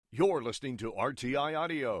You're listening to RTI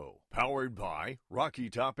Audio, powered by Rocky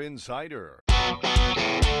Top Insider.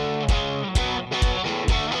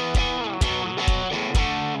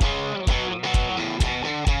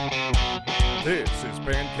 This is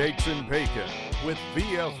Pancakes and Bacon with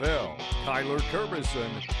VFL, Kyler Kerbison,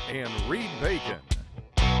 and Reed Bacon.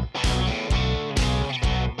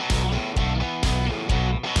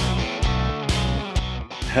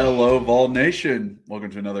 Hello, Vol Nation. Welcome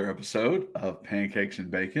to another episode of Pancakes and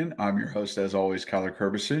Bacon. I'm your host, as always, Kyler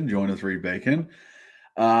Kerbison, joined with Reed Bacon.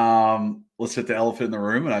 Let's hit the elephant in the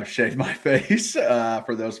room, and I've shaved my face.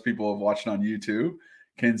 For those people who have watched on YouTube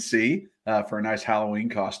can see for a nice Halloween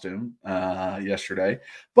costume yesterday.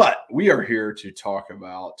 But we are here to talk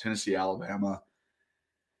about Tennessee, Alabama.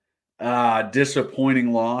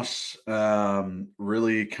 Disappointing loss,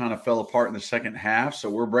 really kind of fell apart in the second half. So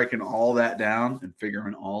we're breaking all that down and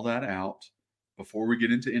figuring all that out before we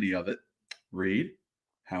get into any of it. Reed,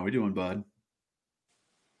 how we doing, bud?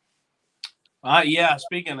 Yeah,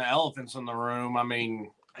 speaking of elephants in the room, I mean,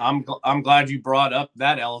 I'm glad you brought up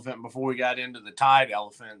that elephant before we got into the Tide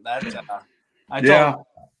elephant. That I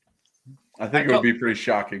think it would be pretty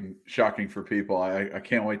shocking for people. I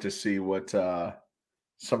can't wait to see what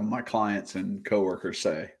some of my clients and coworkers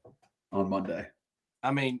say on Monday.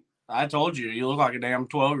 I mean, I told you look like a damn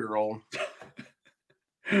 12-year-old.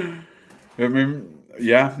 I mean,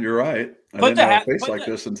 yeah, you're right. I didn't have a face like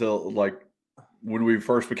this until like when we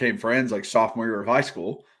first became friends, like sophomore year of high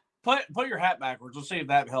school. Put your hat backwards. Let's see if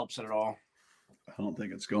that helps it at all. I don't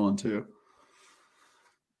think it's going to.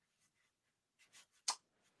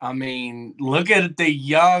 I mean, look at the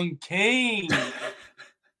young king.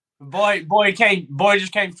 Boy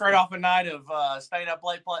just came straight off a night of staying up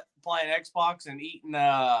late playing Xbox and eating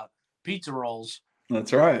pizza rolls.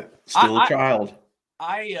 That's right. Still a child.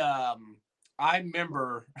 I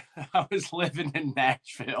remember I was living in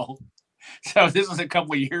Nashville. So this was a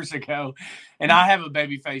couple of years ago. And I have a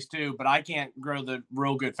baby face too, but I can't grow the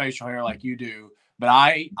real good facial hair like you do. But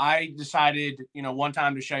I decided, one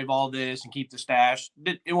time to shave all this and keep the stash.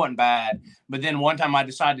 It wasn't bad. But then one time I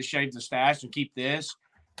decided to shave the stash and keep this.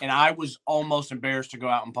 And I was almost embarrassed to go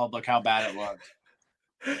out in public how bad it looked.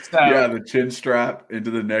 So, yeah, the chin strap into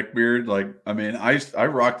the neck beard. Like, I mean, I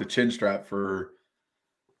rocked the chin strap for,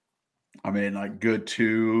 like good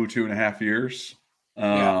 2.5 years.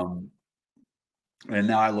 And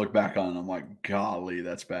now I look back on it, I'm like, golly,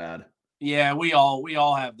 that's bad. Yeah, we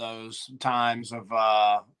all have those times of,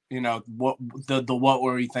 what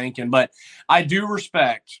were we thinking? But I do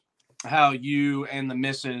respect how you and the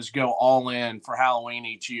missus go all in for Halloween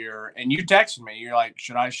each year. And you texted me, you're like,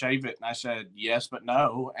 should I shave it? And I said, yes, but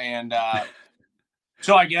no. And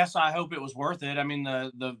so I guess I hope it was worth it. I mean,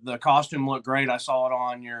 the costume looked great. I saw it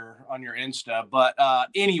on your Insta. But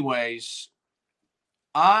anyways,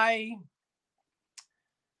 I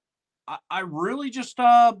really just,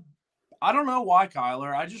 I don't know why,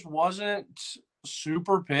 Kyler. I just wasn't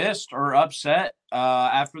super pissed or upset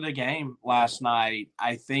after the game last night.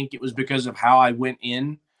 I think it was because of how I went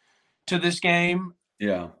in to this game.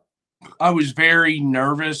 Yeah. I was very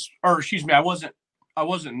nervous, or excuse me, I wasn't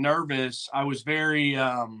nervous. I was very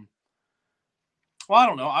I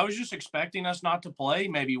don't know. I was just expecting us not to play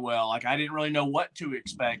maybe well. Like I didn't really know what to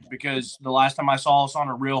expect because the last time I saw us on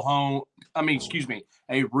a real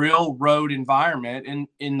a real road environment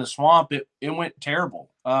in the swamp, it went terrible.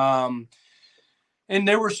 And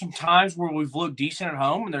there were some times where we've looked decent at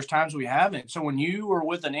home and there's times we haven't. So when you are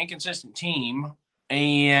with an inconsistent team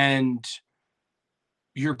and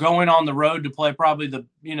you're going on the road to play probably the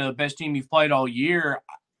best team you've played all year.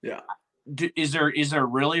 Yeah. Is there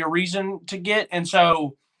really a reason to get? And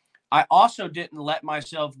so I also didn't let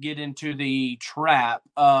myself get into the trap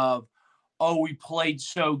of, we played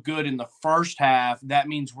so good in the first half. That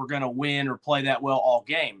means we're going to win or play that well all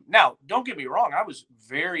game. Now, don't get me wrong. I was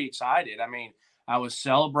very excited. I mean, I was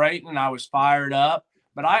celebrating and I was fired up,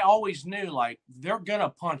 but I always knew like they're going to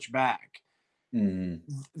punch back.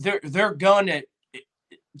 Mm-hmm. They're going to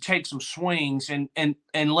take some swings and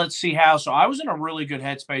let's see how. So I was in a really good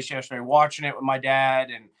headspace yesterday watching it with my dad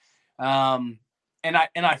and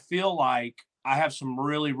I feel like I have some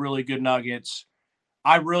really, really good nuggets.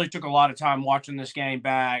 I really took a lot of time watching this game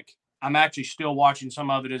back. I'm actually still watching some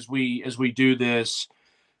of it as we do this.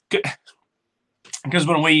 Because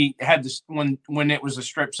when we had this, when it was a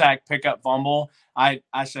strip sack pickup fumble, I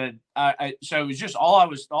said, so it was just all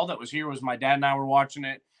that was here was my dad and I were watching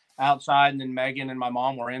it outside, and then Megan and my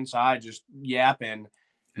mom were inside just yapping.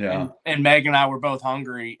 Yeah. And Megan and I were both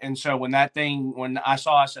hungry. And so when I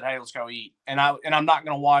saw, I said, hey, let's go eat. And I'm not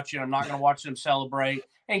going to watch it. I'm not going to watch them celebrate.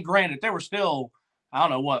 And granted, there were still I don't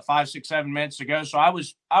know what, 5, 6, 7 minutes to go. So I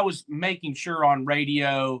was making sure on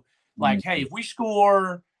radio, like, hey, if we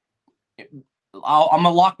score, I'm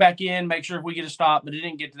gonna lock back in, make sure if we get a stop. But it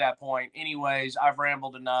didn't get to that point. Anyways, I've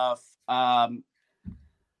rambled enough.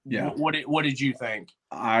 Yeah. What did you think?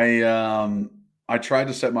 I tried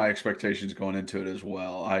to set my expectations going into it as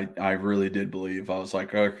well. I really did believe. I was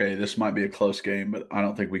like, okay, this might be a close game, but I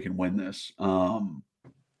don't think we can win this. I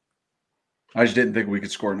just didn't think we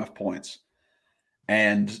could score enough points.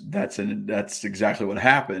 And that's exactly what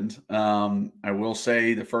happened. I will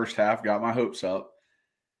say the first half got my hopes up,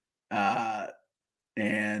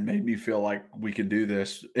 and made me feel like we can do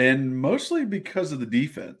this. And mostly because of the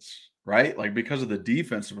defense, right? Like because of the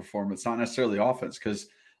defensive performance, not necessarily offense, because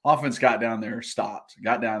offense got down there, stopped,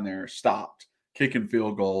 kicking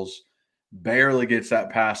field goals, barely gets that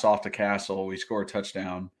pass off to Castle. We score a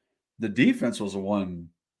touchdown. The defense was the one,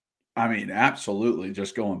 I mean, absolutely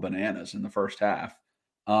just going bananas in the first half,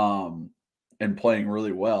 and playing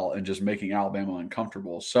really well and just making Alabama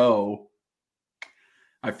uncomfortable. So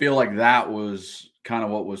I feel like that was kind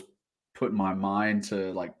of what was putting my mind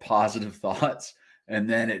to like positive thoughts. And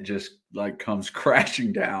then it just like comes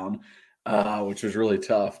crashing down, which was really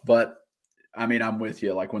tough. But I mean, I'm with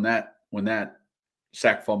you. Like when that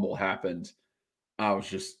sack fumble happened, I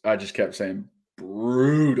just kept saying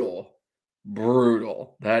brutal.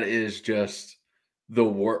 That is just the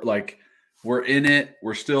worst. Like we're in it.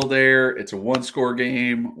 We're still there. It's a 1-score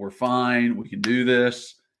game. We're fine. We can do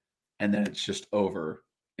this. And then it's just over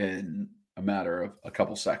in a matter of a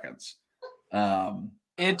couple seconds. I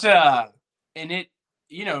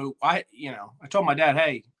told my dad,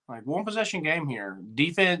 hey, like 1-possession game here.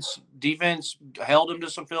 Defense held him to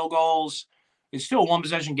some field goals. It's still a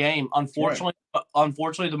 1-possession game. Unfortunately,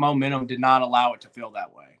 the momentum did not allow it to feel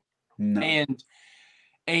that way. No.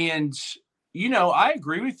 And I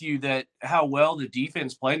agree with you that how well the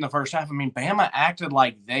defense played in the first half. I mean, Bama acted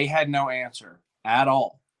like they had no answer at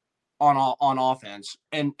all on offense.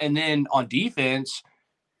 And then on defense,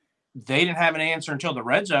 they didn't have an answer until the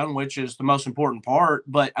red zone, which is the most important part.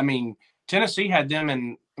 But, I mean, Tennessee had them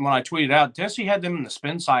in – when I tweeted out, Tennessee had them in the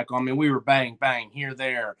spin cycle. I mean, we were bang, bang, here,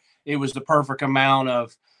 there. It was the perfect amount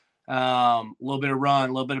of a little bit of run,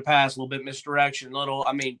 a little bit of pass, a little bit of misdirection,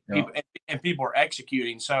 people are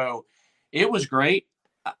executing. So it was great.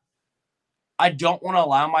 I don't want to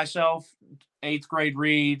allow myself 8th grade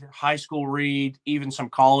Reed, high school Reed, even some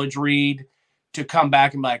college Reed to come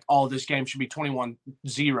back and be like, oh, this game should be 21-0.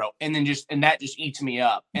 And then that just eats me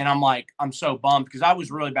up. And I'm like, I'm so bummed because I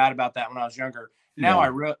was really bad about that when I was younger. Now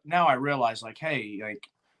I realize like, hey, like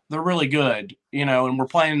they're really good, and we're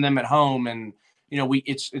playing them at home and,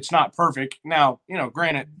 it's not perfect. Now,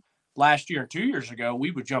 granted, last year and 2 years ago,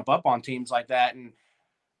 we would jump up on teams like that. And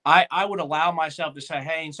I would allow myself to say,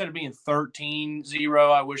 hey, instead of being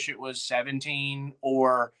 13-0, I wish it was 17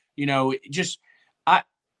 or, I'll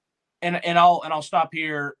stop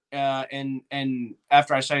here. And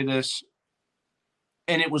after I say this,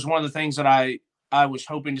 and it was one of the things that I was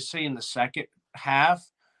hoping to see in the second half.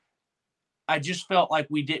 I just felt like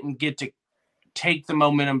we didn't get to take the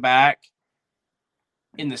momentum back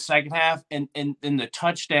in the second half. And the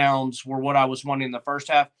touchdowns were what I was wanting in the first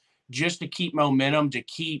half, just to keep momentum, to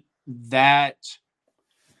keep that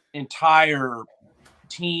entire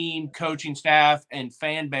team, coaching staff, and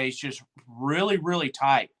fan base just really, really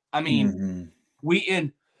tight. I mean,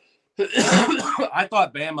 I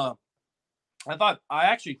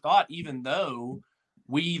actually thought even though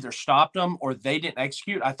we either stopped them or they didn't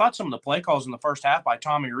execute, I thought some of the play calls in the first half by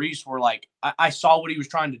Tommy Rees were like, I saw what he was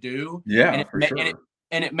trying to do. Yeah,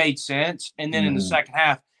 and it made sense. And then in the second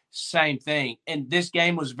half, same thing. And this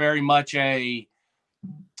game was very much it's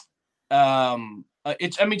a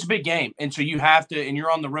big game. And so you have to, and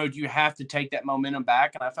you're on the road, you have to take that momentum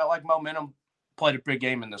back. And I felt like momentum played a big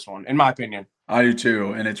game in this one, in my opinion. I do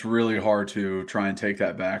too. And it's really hard to try and take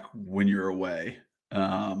that back when you're away.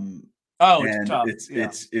 It's tough.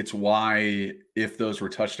 It's why if those were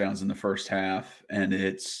touchdowns in the first half and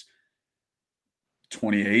it's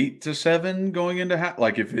 28-7 going into half,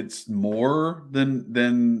 like if it's more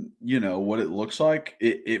than what it looks like,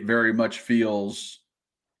 it very much feels,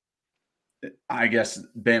 I guess,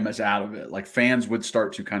 Bama's out of it. Like fans would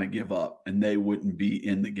start to kind of give up and they wouldn't be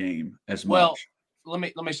in the game as much. Well, let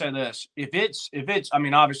me say this. If it's I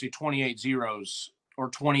mean, obviously 28-0s or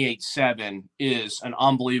 28-7 is an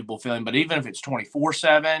unbelievable feeling, but even if it's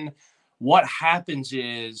 24-7, what happens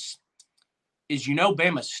is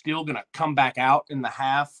Bama's still going to come back out in the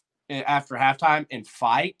half after halftime and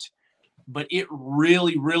fight, but it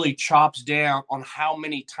really, really chops down on how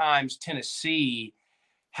many times Tennessee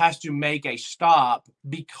has to make a stop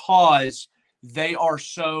because they are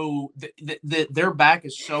so their back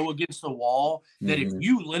is so against the wall that if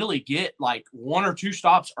you literally get like 1 or 2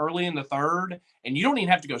 stops early in the third, and you don't even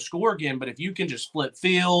have to go score again, but if you can just flip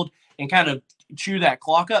field and kind of chew that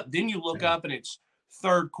clock up, then you look up and it's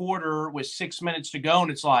third quarter with 6 minutes to go,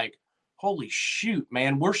 and it's like, holy shoot,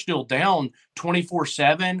 man, we're still down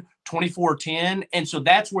 24-7, 24-10. And so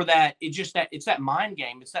that's where it's that mind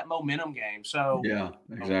game. It's that momentum game. So yeah,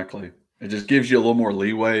 exactly. It just gives you a little more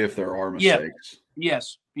leeway if there are mistakes.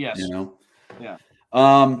 Yes. Yeah. Yeah.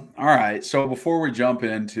 All right. So before we jump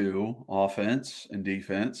into offense and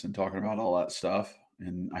defense and talking about all that stuff,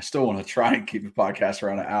 and I still want to try and keep the podcast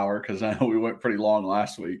around an hour because I know we went pretty long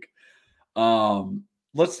last week.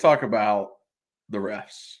 Let's talk about the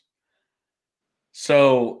refs.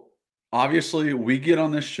 So obviously we get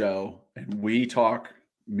on this show and we talk,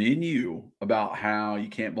 me and you, about how you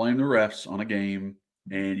can't blame the refs on a game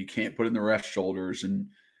and you can't put it in the refs' shoulders and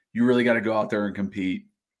you really got to go out there and compete.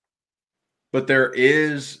 But there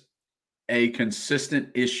is a consistent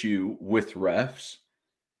issue with refs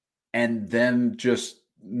and them just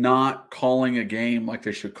not calling a game like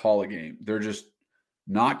they should call a game. They're just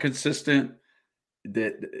not consistent.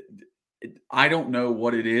 I don't know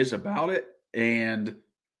what it is about it. And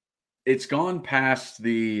it's gone past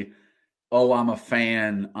the, oh, I'm a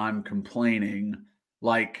fan, I'm complaining.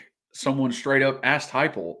 Like someone straight up asked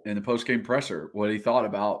Heupel in the postgame presser what he thought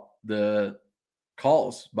about the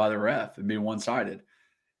calls by the ref and being one-sided.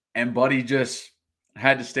 And Buddy just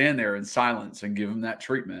had to stand there in silence and give him that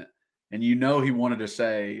treatment. And you know he wanted to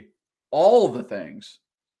say all the things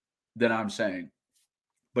that I'm saying,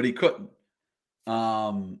 but he couldn't.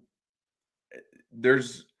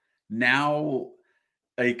 There's now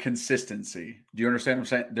a consistency. Do you understand what I'm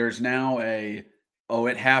saying? There's now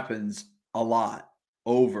it happens a lot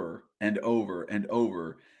over and over and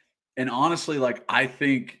over. And honestly, like, I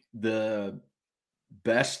think the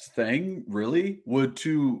best thing really would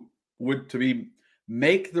to be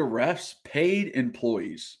make the refs paid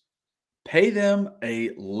employees. Pay them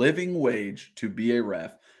a living wage to be a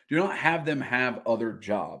ref. Do not have them have other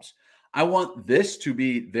jobs. I want this to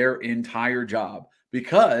be their entire job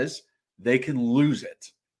because they can lose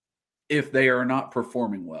it if they are not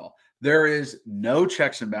performing well. There is no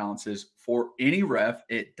checks and balances for any ref.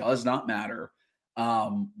 It does not matter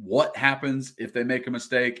what happens if they make a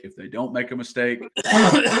mistake, if they don't make a mistake.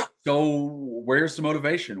 So where's the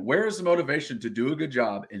motivation? Where is the motivation to do a good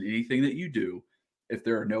job in anything that you do if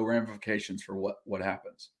there are no ramifications for what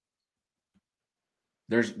happens?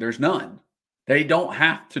 There's none. They don't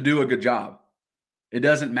have to do a good job. It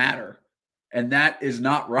doesn't matter. And that is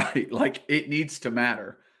not right. Like, it needs to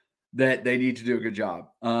matter that they need to do a good job.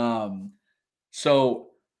 So,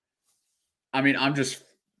 I mean, I'm just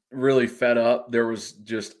really fed up. There was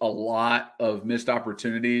just a lot of missed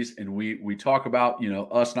opportunities. And we talk about,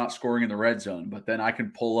 us not scoring in the red zone, but then I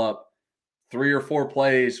can pull up 3 or 4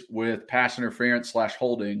 plays with pass interference /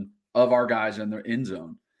 holding of our guys in the end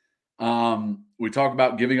zone. We talk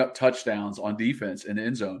about giving up touchdowns on defense in the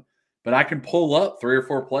end zone, but I can pull up 3 or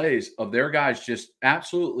 4 plays of their guys just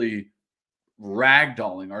absolutely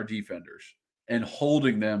ragdolling our defenders and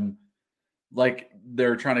holding them like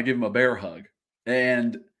they're trying to give them a bear hug.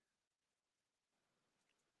 And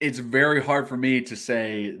it's very hard for me to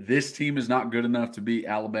say this team is not good enough to beat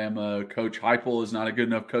Alabama. Coach Heupel is not a good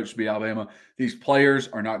enough coach to beat Alabama. These players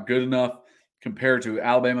are not good enough compared to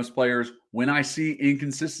Alabama's players. When I see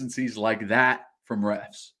inconsistencies like that from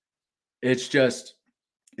refs, it's just,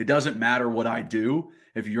 it doesn't matter what I do.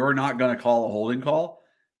 If you're not going to call a holding call,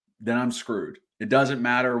 then I'm screwed. It doesn't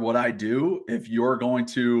matter what I do. If you're going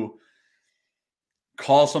to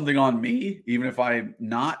call something on me, even if I'm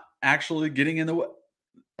not actually getting in the way,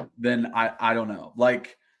 then I don't know.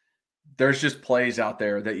 Like, there's just plays out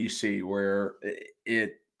there that you see where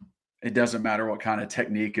it doesn't matter what kind of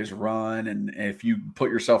technique is run. And if you put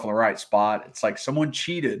yourself in the right spot, it's like someone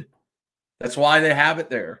cheated. That's why they have it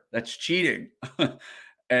there. That's cheating.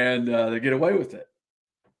 And they get away with it.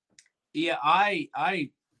 Yeah, I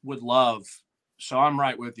would love, so I'm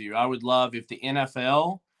right with you. I would love if the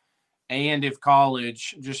NFL and if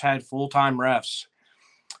college just had full-time refs.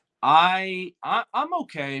 I'm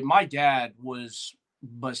okay. My dad was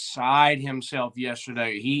beside himself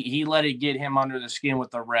yesterday. He let it get him under the skin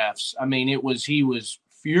with the refs. I mean, he was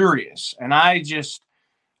furious. And I guess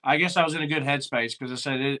I was in a good headspace because I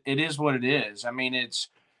said it is what it is. I mean, it's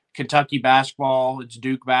Kentucky basketball, it's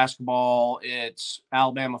Duke basketball, it's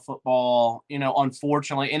Alabama football,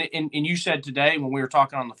 unfortunately. And you said today when we were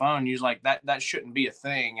talking on the phone, you was like, that shouldn't be a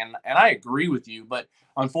thing. And I agree with you, but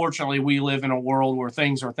unfortunately we live in a world where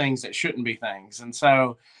things are things that shouldn't be things. And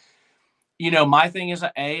so, My thing is,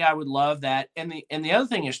 I would love that. And the other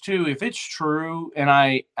thing is too, if it's true, and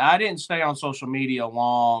I didn't stay on social media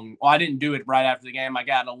long. Well, I didn't do it right after the game. I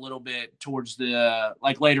got a little bit towards the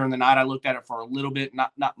later in the night. I looked at it for a little bit,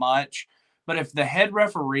 not much. But if the head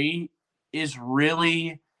referee is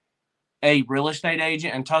really a real estate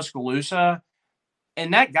agent in Tuscaloosa,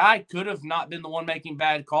 and that guy could have not been the one making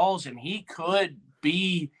bad calls, and he could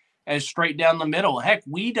be as straight down the middle. Heck,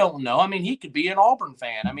 we don't know. I mean, he could be an Auburn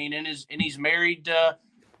fan. I mean, and he's married to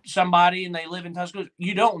somebody and they live in Tuscaloosa.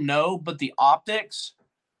 You don't know, but the optics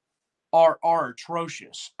are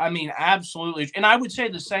atrocious. I mean, absolutely. And I would say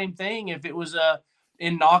the same thing if it was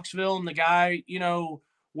in Knoxville and the guy,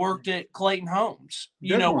 worked at Clayton Homes.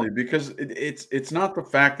 Definitely, because it's not the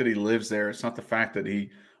fact that he lives there. It's not the fact that he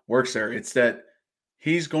works there. It's that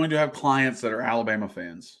he's going to have clients that are Alabama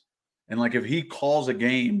fans. And like if he calls a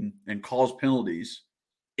game and calls penalties,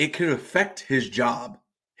 it could affect his job.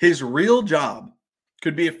 His real job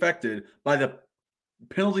could be affected by the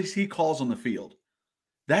penalties he calls on the field.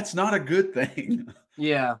 That's not a good thing.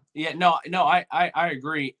 Yeah. No, I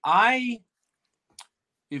agree.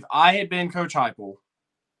 If I had been Coach Heupel,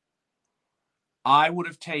 I would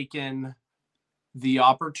have taken the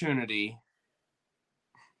opportunity.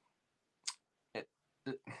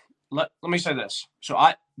 Let me say this. So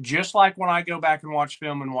I just like when I go back and watch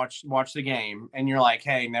film and watch the game, and you're like,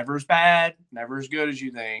 hey, never as bad, never as good as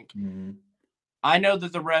you think. Mm-hmm. I know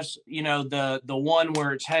that the rest, the one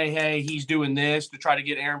where it's hey, he's doing this to try to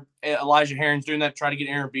get Elijah Herring's doing that to try to get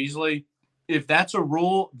Aaron Beasley. If that's a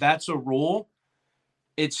rule, that's a rule.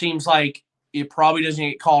 It seems like it probably doesn't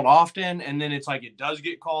get called often, and then it's like it does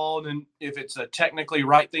get called, and if it's a technically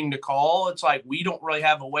right thing to call, it's like we don't really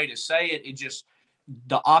have a way to say it. It just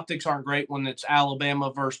the optics aren't great when it's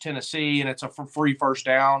Alabama versus Tennessee and it's a free first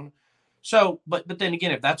down. So, but then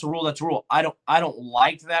again, if that's a rule, that's a rule. I don't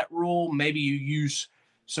like that rule. Maybe you use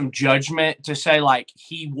some judgment to say like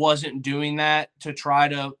he wasn't doing that to try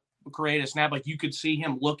to create a snap. Like you could see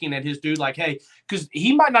him looking at his dude like, hey, because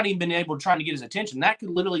he might not even been able to try to get his attention. That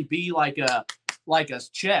could literally be like a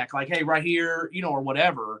check, like, hey, right here, or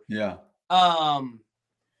whatever. Yeah.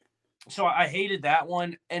 So I hated that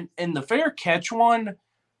one. And the fair catch one,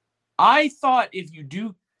 I thought if you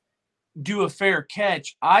do a fair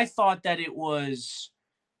catch, I thought that it was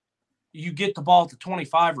you get the ball at the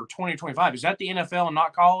 25 or 20 or 25. Is that the NFL and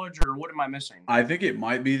not college, or what am I missing? I think it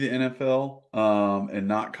might be the NFL and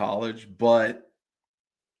not college, but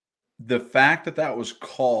the fact that was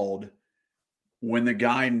called when the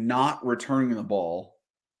guy not returning the ball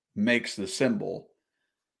makes the symbol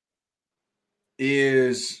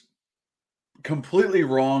is completely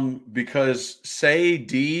wrong, because say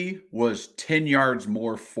D was 10 yards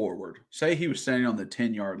more forward. Say he was standing on the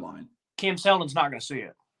 10-yard line. Cam Seldon's not going to see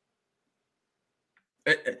it.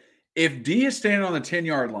 If D is standing on the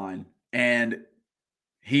 10-yard line and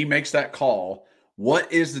he makes that call,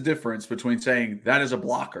 what is the difference between saying that is a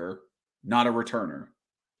blocker, not a returner?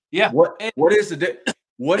 Yeah. What is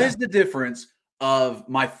the difference of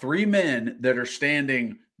my three men that are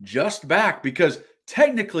standing just back? Because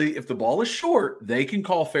technically, if the ball is short, they can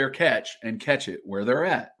call fair catch and catch it where they're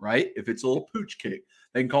at, right? If it's a little pooch kick,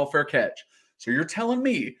 they can call fair catch. So you're telling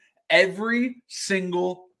me every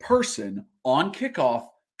single person on kickoff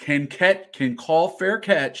can call fair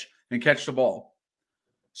catch and catch the ball.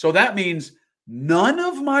 So that means none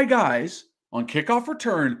of my guys on kickoff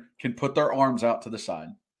return can put their arms out to the side.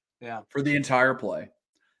 Yeah. For the entire play.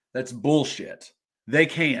 That's bullshit. They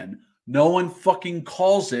can. No one fucking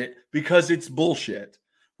calls it because it's bullshit.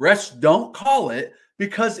 Refs don't call it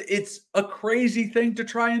because it's a crazy thing to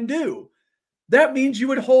try and do. That means you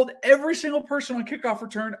would hold every single person on kickoff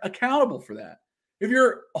return accountable for that. If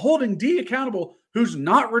you're holding D accountable who's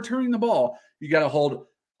not returning the ball, you got to hold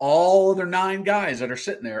all other 9 guys that are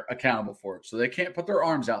sitting there accountable for it. So they can't put their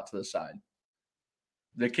arms out to the side.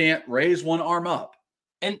 They can't raise one arm up.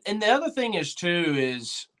 And the other thing is too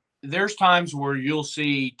is there's times where you'll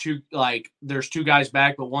see there's 2 guys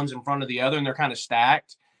back, but one's in front of the other and they're kind of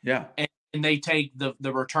stacked. Yeah. And they take the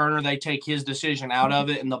returner, they take his decision out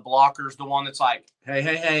of it, and the blocker's the one that's like,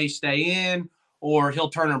 hey, stay in, or he'll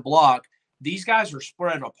turn and block. These guys are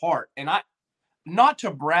spread apart. And not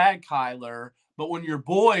to brag, Kyler, but when your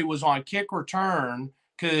boy was on kick return,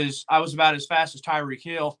 because I was about as fast as Tyreek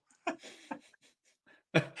Hill.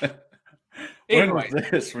 Anyway, when was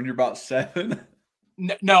this? When you're about 7?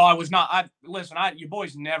 No, I was not. Your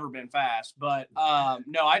boy's never been fast, but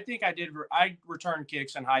no, I think I did. I returned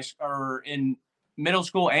kicks in in middle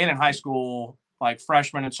school and in high school, like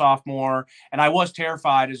freshman and sophomore. And I was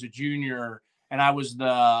terrified as a junior, and I was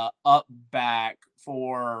the up back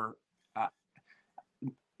for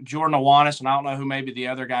Jordan Awanis, and I don't know who maybe the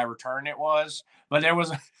other guy returning it was, but there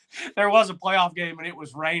was a playoff game and it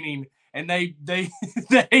was raining, and they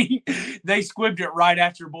squibbed it right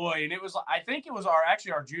at your boy, and it was, I think it was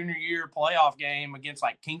our junior year playoff game against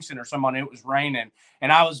like Kingston or someone. It was raining,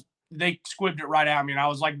 and they squibbed it right at me, and I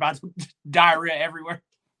was like about to diarrhea everywhere,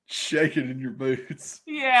 shaking in your boots.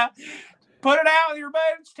 Yeah, put it out with your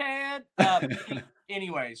boots, Ted.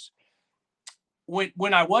 Anyways.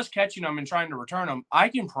 When I was catching them and trying to return them, I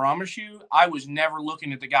can promise you I was never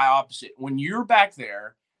looking at the guy opposite. When you're back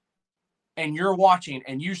there and you're watching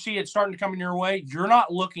and you see it starting to come in your way, you're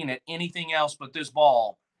not looking at anything else but this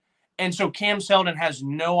ball. And so Cam Selden has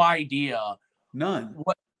no idea. None.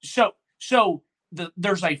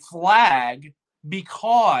 There's a flag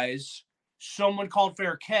because someone called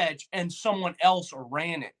fair catch and someone else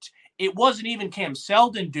ran it. It wasn't even Cam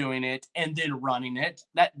Selden doing it and then running it.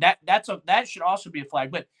 That should also be a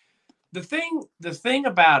flag. But the thing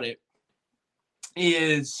about it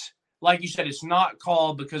is, like you said, it's not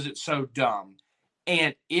called because it's so dumb.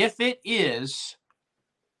 And if it is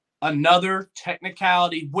another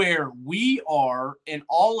technicality where we are and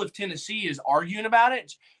all of Tennessee is arguing about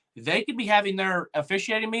it, they could be having their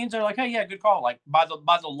officiating meetings. They're like, hey, yeah, good call. Like by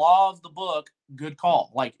the law of the book, good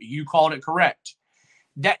call. Like you called it correct.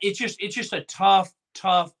 That it's just a tough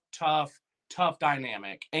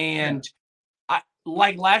dynamic. And I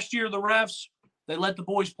like last year, the refs, they let the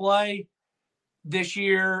boys play. This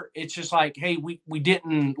year, it's just like, hey, we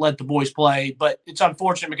didn't let the boys play, but it's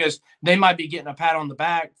unfortunate because they might be getting a pat on the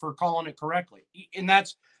back for calling it correctly. And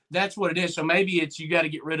that's what it is. So maybe it's, you got to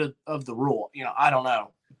get rid of the rule. I don't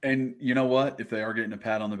know. And you know what? If they are getting a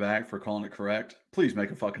pat on the back for calling it correct, please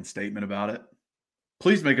make a fucking statement about it.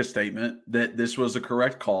 Please make a statement that this was a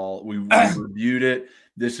correct call. We reviewed it.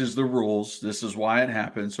 This is the rules. This is why it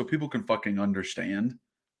happened. So people can fucking understand.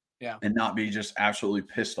 Yeah. And not be just absolutely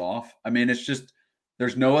pissed off. I mean, it's just,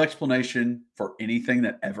 there's no explanation for anything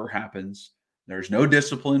that ever happens. There's no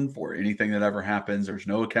discipline for anything that ever happens. There's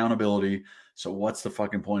no accountability. So what's the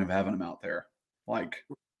fucking point of having them out there? Like,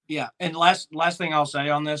 yeah. And last thing I'll say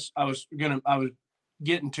on this, I was getting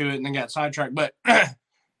to it and then got sidetracked, but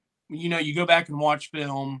you go back and watch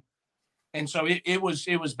film, and so it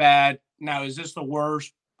was bad. Now, is this the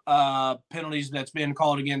worst penalties that's been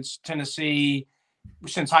called against Tennessee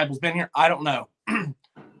since Heupel's been here? I don't know.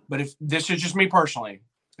 But if this is just me personally,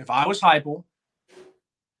 if I was Heupel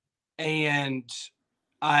and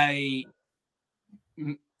I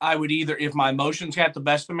would either, if my emotions got the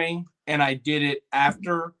best of me and I did it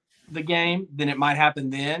after the game, then it might happen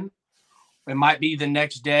then. It might be the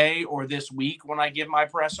next day or this week when I give my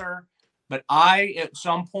presser. But I, at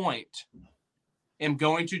some point, am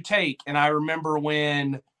going to take, and I remember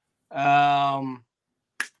when, dang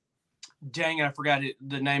it, I forgot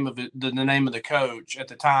the name of it, the name of the coach at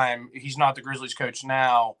the time. He's not the Grizzlies coach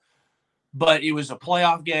now, but it was a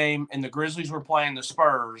playoff game, and the Grizzlies were playing the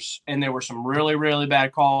Spurs, and there were some really, really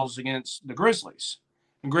bad calls against the Grizzlies.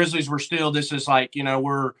 And Grizzlies were still, this is like,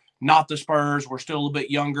 we're not the Spurs. We're still a little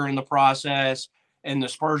bit younger in the process, and the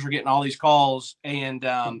Spurs are getting all these calls. And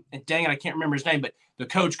dang it, I can't remember his name, but the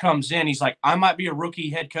coach comes in. He's like, I might be a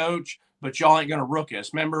rookie head coach, but y'all ain't going to rook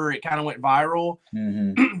us. Remember, it kind of went viral.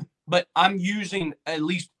 mm-hmm. But I'm using at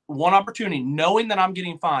least one opportunity, knowing that I'm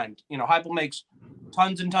getting fined. Heupel makes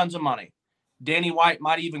tons and tons of money. Danny White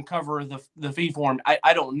might even cover the fee for him.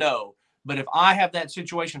 I don't know. But if I have that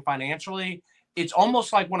situation financially, it's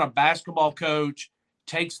almost like when a basketball coach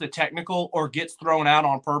takes the technical or gets thrown out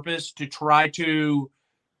on purpose to try to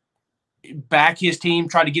back his team,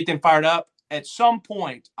 try to get them fired up. At some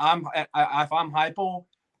point, if I'm Heupel,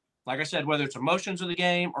 like I said, whether it's emotions of the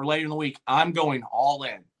game or later in the week, I'm going all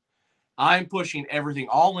in. I'm pushing everything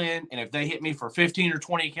all in. And if they hit me for 15 or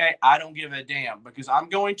 20K, I don't give a damn, because I'm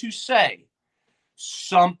going to say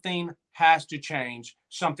something has to change.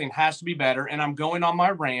 Something has to be better. And I'm going on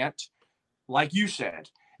my rant, like you said.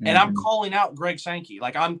 And I'm calling out Greg Sankey.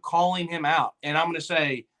 Like, I'm calling him out. And I'm going to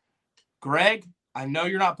say, Greg, I know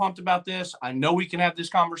you're not pumped about this. I know we can have this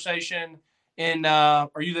conversation. And are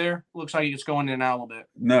you there? Looks like it's going in and out a little bit.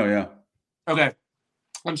 No, yeah. Okay.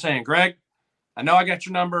 I'm saying, Greg, I know I got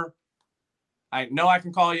your number. I know I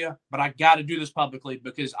can call you, but I got to do this publicly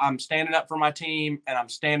because I'm standing up for my team and I'm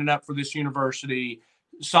standing up for this university.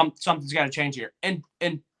 Something's got to change here. And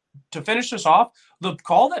to finish this off, the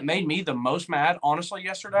call that made me the most mad, honestly,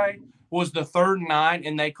 yesterday was the 3rd and 9,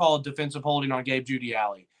 and they called defensive holding on Gabe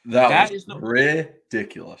Giudiale. That is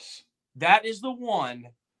ridiculous. That is the one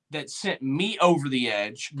that sent me over the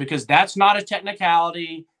edge, because that's not a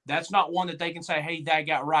technicality. That's not one that they can say, hey, that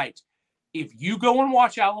got right. If you go and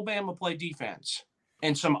watch Alabama play defense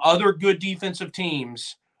and some other good defensive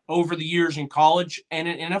teams over the years in college and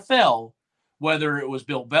in NFL, whether it was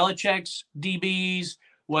Bill Belichick's DBs,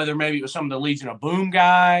 whether maybe it was some of the Legion of Boom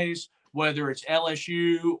guys, whether it's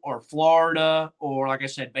LSU or Florida or, like I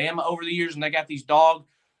said, Bama over the years, and they got these dog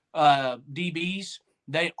DBs.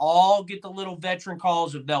 They all get the little veteran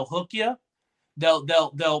calls of they'll hook you.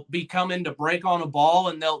 They'll be coming to break on a ball,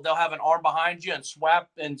 and they'll have an arm behind you and slap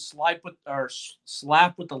with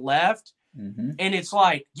the left. Mm-hmm. And it's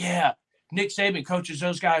like, yeah, Nick Saban coaches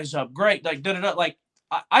those guys up great. Like, da-da-da. Like,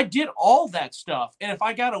 I did all that stuff. And if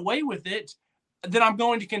I got away with it, then I'm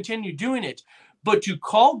going to continue doing it. But to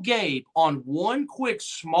call Gabe on one quick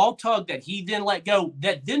small tug that he then let go,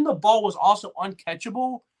 that then the ball was also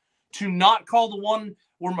uncatchable, to not call the one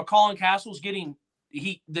where McCall and Castle's getting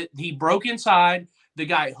he broke inside, the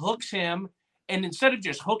guy hooks him, and instead of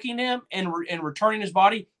just hooking him and returning his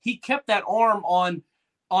body, he kept that arm on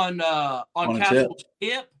Castle's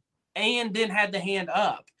hip and then had the hand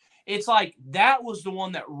up. It's like that was the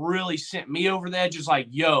one that really sent me over the edge. It's like,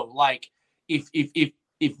 yo, like if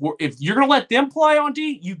you're gonna let them play on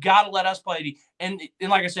D, you gotta let us play D. And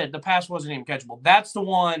like I said, the pass wasn't even catchable. That's the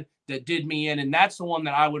one that did me in, and that's the one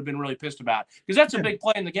that I would have been really pissed about because that's a big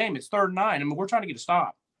play in the game. It's 3rd and 9. I mean, we're trying to get a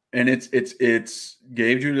stop. And it's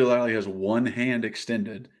Gabe Giuliani has one hand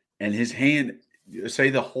extended, and his hand, say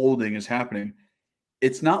the holding is happening,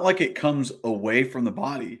 it's not like it comes away from the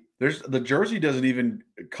body. The jersey doesn't even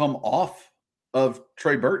come off of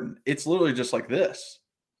Trey Burton. It's literally just like this.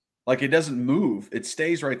 Like it doesn't move. It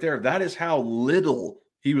stays right there. That is how little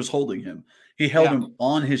he was holding him. He held him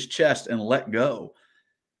on his chest and let go.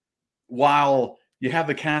 While you have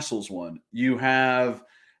the Castles one, you have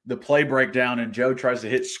the play breakdown and Joe tries to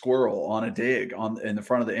hit Squirrel on a dig in the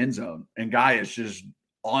front of the end zone, and Guy is just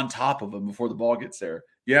on top of him before the ball gets there.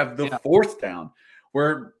 You have the 4th down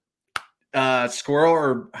where Squirrel,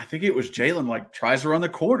 or I think it was Jalen, like tries to run the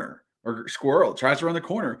corner, or Squirrel tries to run the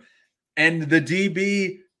corner, and the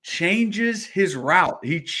DB changes his route.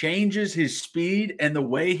 He changes his speed and the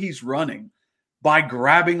way he's running by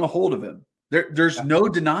grabbing a hold of him. There's no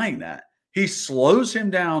denying that. He slows him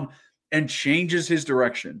down and changes his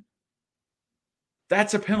direction.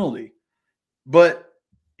 That's a penalty. But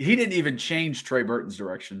he didn't even change Trey Burton's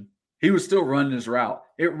direction. He was still running his route.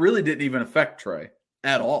 It really didn't even affect Trey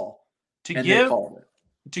at all. And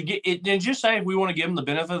just say if we want to give him the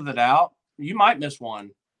benefit of the doubt, you might miss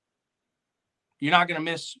one. You're not going to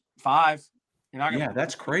miss 5. You're not going to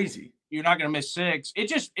that's crazy. You're not going to miss 6. It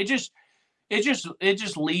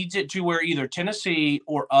just leads it to where either Tennessee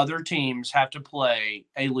or other teams have to play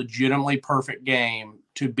a legitimately perfect game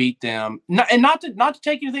to beat them. Not to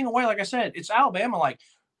take anything away. Like I said, it's Alabama, like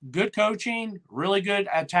good coaching, really good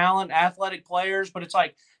at talent, athletic players. But it's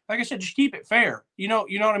like I said, just keep it fair. You know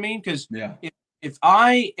what I mean? Because if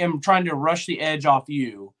I am trying to rush the edge off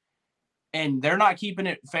you, and they're not keeping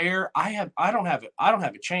it fair, I don't have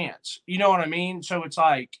a chance. You know what I mean? So it's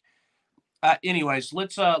like. Anyways,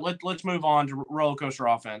 let's move on to roller coaster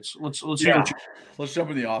offense. Let's hear Let's jump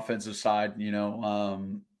in the offensive side. I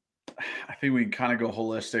think we can kind of go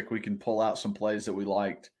holistic. We can pull out some plays that we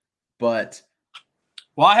liked, but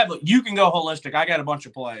you can go holistic. I got a bunch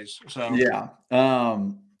of plays. So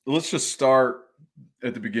let's just start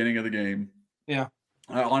at the beginning of the game. Yeah,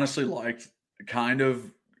 I honestly liked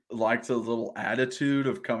the little attitude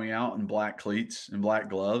of coming out in black cleats and black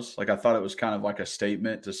gloves. Like I thought it was kind of like a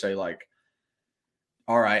statement to say like,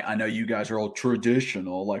 all right, I know you guys are all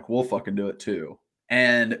traditional, like we'll fucking do it too.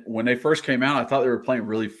 And when they first came out, I thought they were playing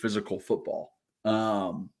really physical football,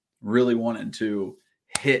 really wanting to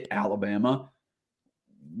hit Alabama,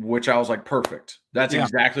 which I was like, perfect. That's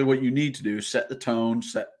exactly what you need to do. Set the tone,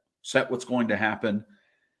 set what's going to happen.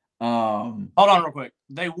 Hold on real quick.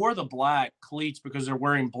 They wore the black cleats because they're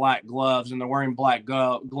wearing black gloves, and they're wearing black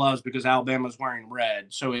gloves because Alabama's wearing red.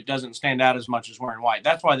 So it doesn't stand out as much as wearing white.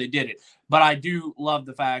 That's why they did it. But I do love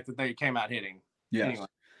the fact that they came out hitting. Yes.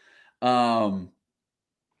 Anyway.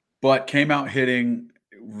 But came out hitting,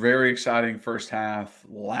 very exciting first half,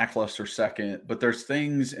 lackluster second. But there's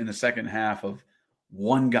things in the second half of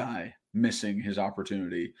one guy missing his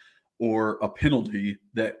opportunity or a penalty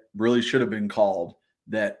that really should have been called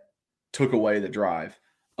that took away the drive.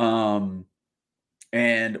 And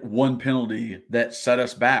one penalty that set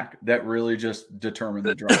us back that really just determined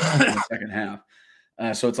the drive in the second half.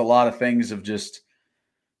 So it's a lot of things of just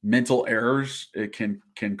mental errors. It can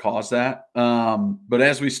cause that. But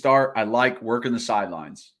as we start, I like working the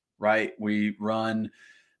sidelines, right? We run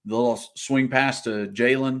the little swing pass to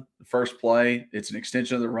Jalen, the first play. It's an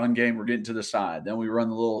extension of the run game. We're getting to the side. Then we run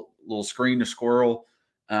the little screen to Squirrel,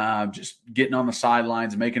 just getting on the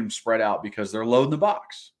sidelines, making them spread out because they're loading the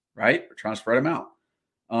box, right? We're trying to spread them out.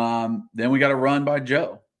 Then we got a run by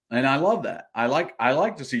Joe. And I love that. I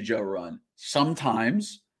like to see Joe run.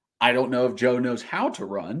 Sometimes I don't know if Joe knows how to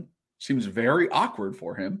run. Seems very awkward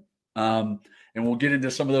for him. And we'll get into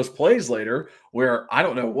some of those plays later where I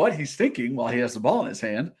don't know what he's thinking while he has the ball in his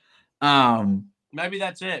hand. Maybe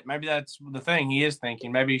that's it. Maybe that's the thing he is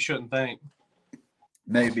thinking. Maybe he shouldn't think.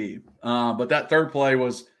 Maybe. But that third play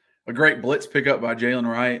was a great blitz pickup by Jalen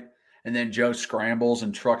Wright. And then Joe scrambles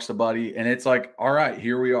and trucks the buddy. And it's like, all right,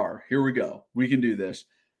 here we are. Here we go. We can do this.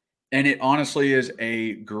 And it honestly is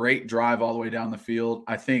a great drive all the way down the field.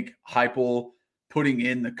 I think Heupel putting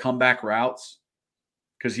in the comeback routes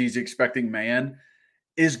because he's expecting man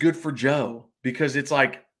is good for Joe because it's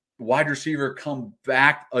like wide receiver come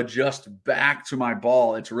back, adjust back to my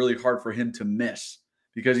ball. It's really hard for him to miss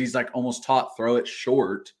because he's like almost taught throw it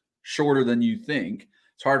shorter than you think.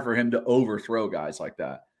 It's hard for him to overthrow guys like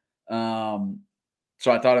that.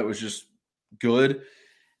 So I thought it was just good.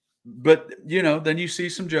 But, then you see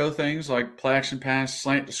some Joe things like play action pass,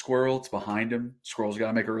 slant to Squirrel. It's behind him. Squirrel's got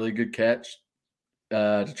to make a really good catch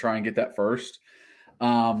to try and get that first.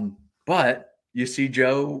 But you see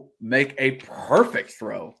Joe make a perfect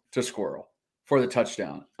throw to Squirrel for the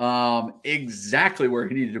touchdown. Exactly where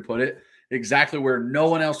he needed to put it. Exactly where no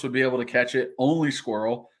one else would be able to catch it. Only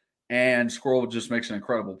Squirrel. And Squirrel just makes an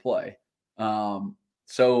incredible play.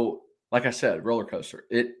 So, like I said, roller coaster.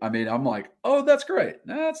 I'm like, oh, that's great.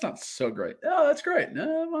 No, that's not so great. Oh, that's great. No,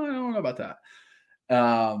 I don't know about that.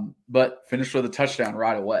 But finished with a touchdown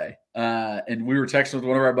right away. And we were texting with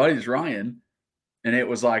one of our buddies, Ryan, and it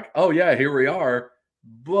was like, oh, yeah, here we are.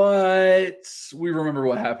 But we remember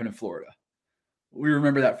what happened in Florida. We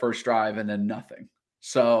remember that first drive and then nothing.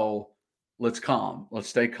 So let's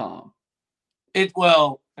stay calm. I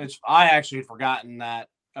actually had forgotten that.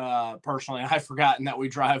 Personally, I've forgotten that we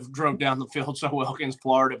drove down the field so well against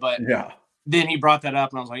Florida, but yeah, then he brought that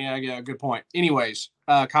up and I was like, yeah, good point. Anyways,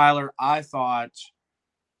 Kyler, I thought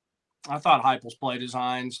Heupel's play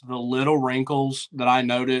designs, the little wrinkles that I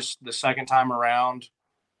noticed the second time around,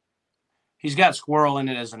 he's got Squirrel in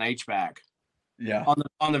it as an H-back. Yeah.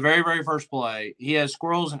 On the very, very first play, he has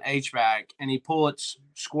Squirrel as an H-back and he puts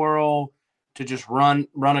Squirrel to just run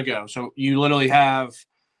a go. So you literally have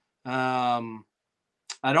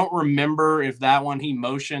I don't remember if that one he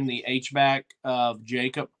motioned the H-back of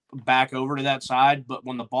Jacob back over to that side, but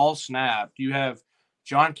when the ball snapped, you have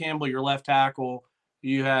John Campbell, your left tackle,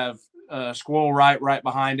 you have Squirrel right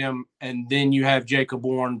behind him, and then you have Jacob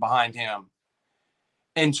Bourne behind him.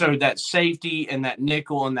 And so that safety and that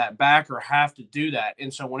nickel and that backer have to do that.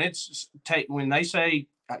 And so when they say,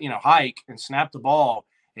 hike and snap the ball,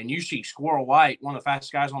 and you see Squirrel White, one of the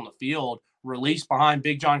fastest guys on the field, release behind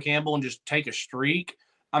Big John Campbell and just take a streak,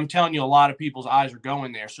 I'm telling you, a lot of people's eyes are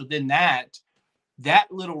going there. So then that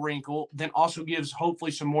little wrinkle then also gives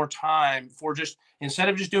hopefully some more time for just instead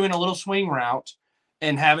of just doing a little swing route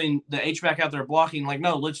and having the H-back out there blocking, like,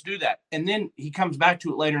 no, let's do that. And then he comes back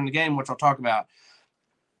to it later in the game, which I'll talk about.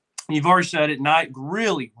 You've already said it,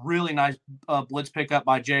 really, really nice blitz pickup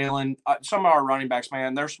by Jalen. Some of our running backs,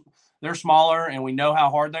 man, they're smaller and we know how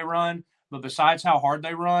hard they run. But besides how hard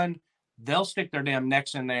they run, they'll stick their damn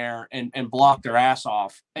necks in there and block their ass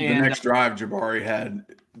off. And the next drive, Jabari had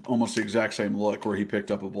almost the exact same look where he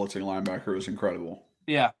picked up a blitzing linebacker. It was incredible.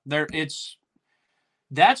 Yeah,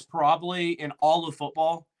 that's probably in all of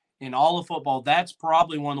football, that's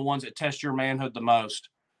probably one of the ones that test your manhood the most.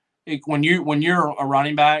 When you're a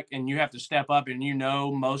running back and you have to step up and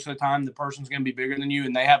most of the time the person's going to be bigger than you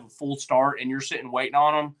and they have a full start and you're sitting waiting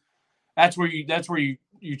on them, that's where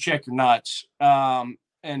you check your nuts.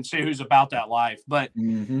 And see who's about that life. But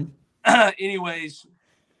anyways,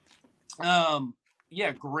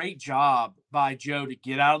 great job by Joe to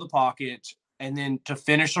get out of the pocket and then to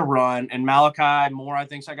finish a run. And Malachi Moore, I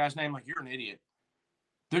think's that guy's name. Like, you're an idiot.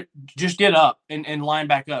 Just get up and line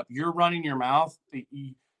back up. You're running your mouth.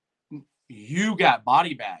 You got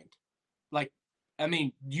body bagged. Like, I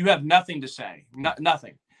mean, you have nothing to say.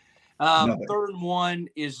 Nothing. Third and one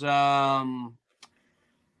is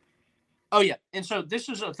oh yeah, and so this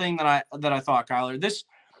is a thing that I thought, Kyler.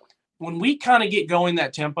 When we kind of get going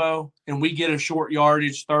that tempo and we get a short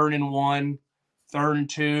yardage, 3rd and 1, 3rd and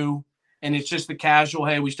 2, and it's just the casual,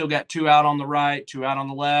 hey, we still got 2 out on the right, 2 out on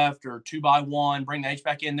the left, or 2 by 1, bring the H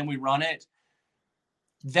back in, then we run it.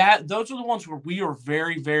 Those are the ones where we are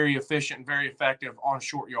very, very efficient and very effective on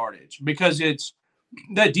short yardage because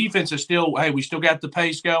that defense is still, hey, we still got the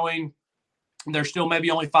pace going. There's still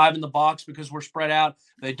maybe only 5 in the box because we're spread out.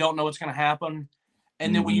 They don't know what's going to happen.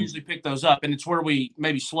 And then we usually pick those up. And it's where we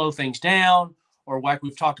maybe slow things down or like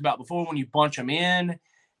we've talked about before when you bunch them in.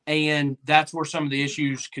 And that's where some of the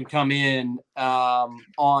issues can come in on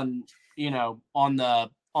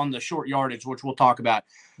the short yardage, which we'll talk about.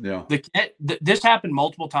 Yeah. This happened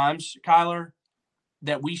multiple times, Kyler,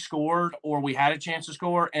 that we scored or we had a chance to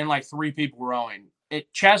score, and like 3 people were rowing.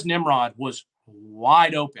 Chaz Nimrod was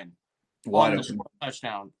wide open on the score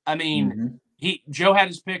touchdown. I mean, Joe had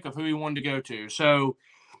his pick of who he wanted to go to. So,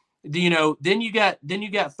 then you got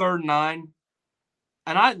 3rd and 9.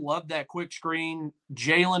 And I love that quick screen.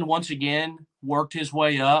 Jalen, once again, worked his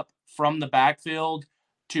way up from the backfield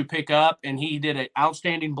to pick up, and he did an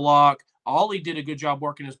outstanding block. Ollie did a good job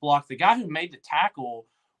working his block. The guy who made the tackle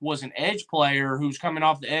was an edge player who's coming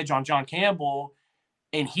off the edge on John Campbell,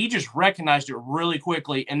 and he just recognized it really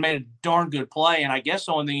quickly and made a darn good play. And I guess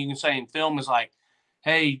the only thing you can say in film is like,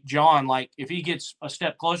 hey, John, like if he gets a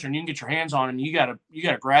step closer and you can get your hands on him, you gotta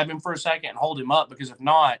grab him for a second and hold him up, because if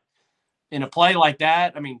not, in a play like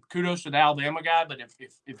that, I mean, kudos to the Alabama guy, but if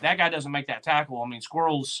that guy doesn't make that tackle, I mean,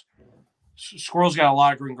 Squirrel's got a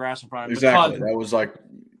lot of green grass in front of him. Exactly. That was like,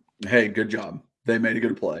 hey, good job. They made a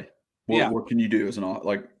good play. What can you do as they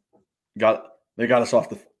got us off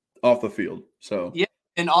the field. So yeah,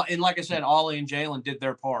 and like I said, Ollie and Jalen did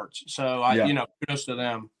their parts. So kudos to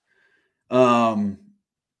them.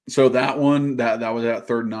 So that one that was at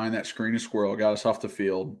 3rd and 9. That screen of Squirrel got us off the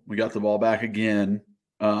field. We got the ball back again.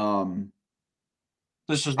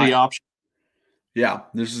 This is the option. Yeah,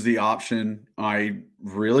 this is the option. I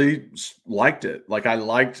really liked it. Like, I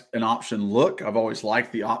liked an option look. I've always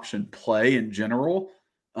liked the option play in general.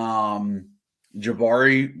 Jabari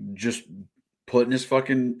just putting his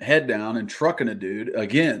fucking head down and trucking a dude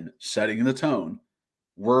again, setting the tone.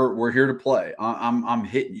 We're here to play. I'm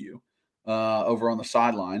hitting you over on the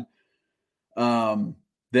sideline. Then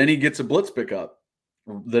he gets a blitz pickup.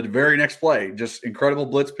 The very next play, just incredible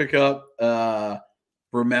blitz pickup.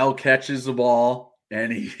 Ramel catches the ball,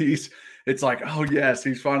 and it's like, oh yes,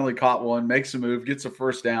 he's finally caught one, makes a move, gets a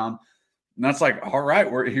first down. And that's like, all right,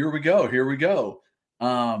 here we go.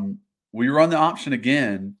 We run the option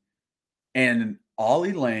again, and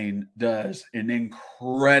Ollie Lane does an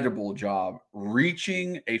incredible job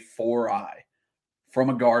reaching a 4-eye from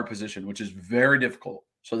a guard position, which is very difficult.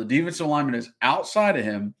 So the defensive lineman is outside of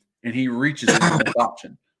him, and he reaches it in the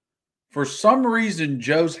option. For some reason,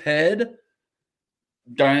 Joe's head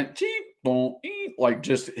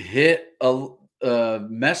just hit a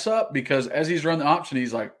mess up, because as he's running the option,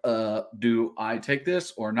 he's like, do I take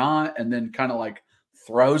this or not? And then kind of like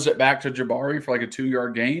throws it back to Jabari for like a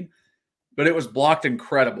 2-yard gain. But it was blocked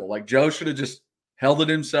incredible. Like, Joe should have just held it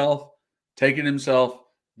himself, taken himself,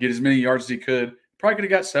 get as many yards as he could. Probably could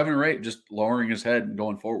have got 7 or 8 just lowering his head and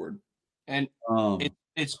going forward. And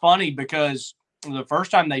it's funny because the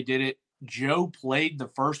first time they did it, Joe played the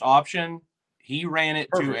first option. He ran it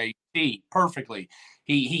to a T perfectly.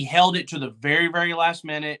 He held it to the very, very last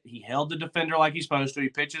minute. He held the defender like he's supposed to. He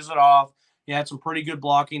pitches it off. He had some pretty good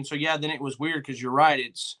blocking. So, yeah, then it was weird because you're right.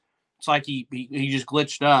 It's like he just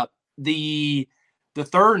glitched up. The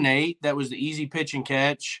 3rd and 8, that was the easy pitch and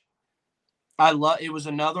catch. It was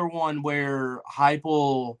another one where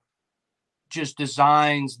Heupel just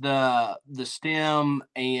designs the stem,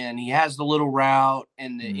 and he has the little route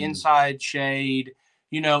and the inside shade.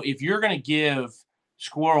 If you're going to give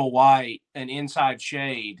Squirrel White an inside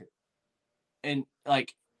shade, and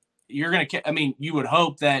like you're going to, I mean, you would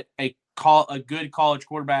hope that a good college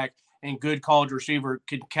quarterback and good college receiver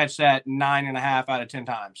could catch that 9.5 out of 10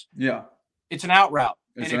 times. Yeah. It's an out route.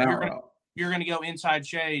 It's an out route. You're going to go inside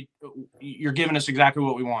shade, you're giving us exactly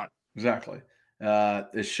what we want. Exactly.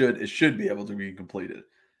 It should be able to be completed.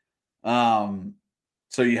 So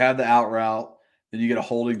you have the out route, then you get a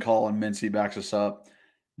holding call and Mincy backs us up.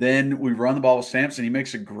 Then we run the ball with Sampson. He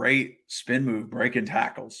makes a great spin move, breaking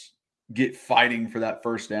tackles, fighting for that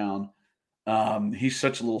first down. He's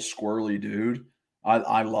such a little squirrely dude.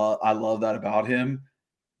 I love that about him.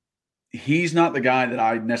 He's not the guy that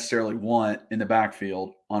I necessarily want in the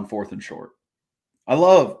backfield on 4th and short. I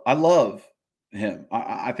love him.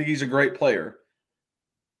 I think he's a great player.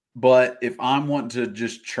 But if I'm wanting to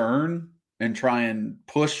just churn and try and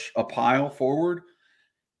push a pile forward,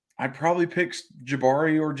 I'd probably pick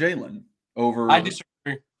Jabari or Jalen over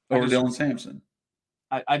Dylan Sampson.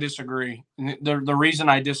 I disagree. The reason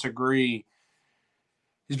I disagree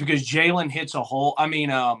is because Jalen hits a hole. I mean,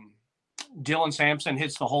 Dylan Sampson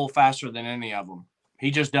hits the hole faster than any of them.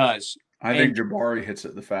 He just does. I think Jabari hits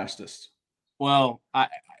it the fastest. Well,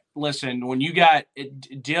 listen, when you got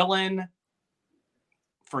Dylan,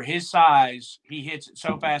 for his size, he hits it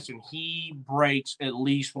so fast and he breaks at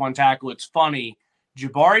least one tackle. It's funny.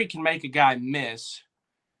 Jabari can make a guy miss.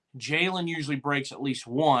 Jalen usually breaks at least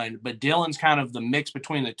one, but Dylan's kind of the mix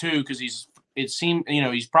between the two because he's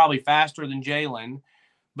probably faster than Jalen,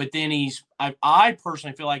 but then I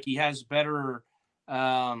personally feel like he has better.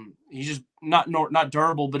 He's just not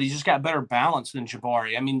durable, but he's just got better balance than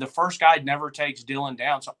Jabari. I mean, the first guy never takes Dylan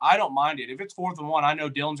down, so I don't mind it. If it's 4th and 1, I know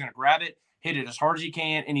Dylan's going to grab it, hit it as hard as he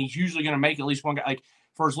can, and he's usually going to make at least one guy. Like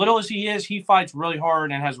for as little as he is, he fights really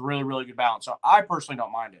hard and has really, really good balance. So I personally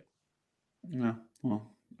don't mind it. Yeah, well,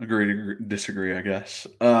 agree to disagree, I guess.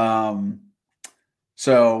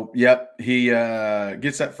 So, yep, he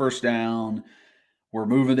gets that first down. We're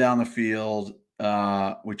moving down the field.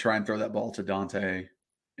 We try and throw that ball to Dante,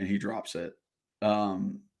 and he drops it.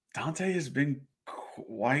 Dante has been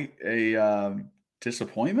quite a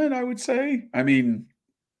disappointment, I would say. I mean,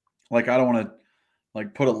 like, I don't want to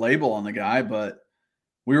like put a label on the guy, but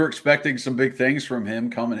we were expecting some big things from him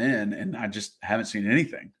coming in, and I just haven't seen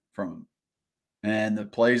anything from him. And the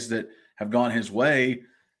plays that have gone his way,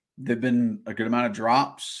 they've been a good amount of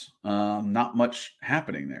drops, not much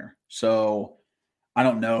happening there. So I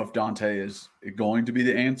don't know if Dante is going to be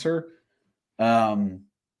the answer. But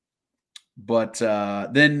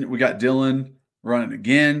then we got Dylan running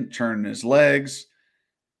again, turning his legs,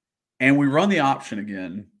 and we run the option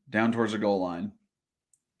again down towards the goal line.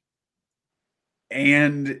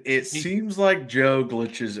 And it seems like Joe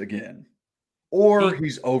glitches again, or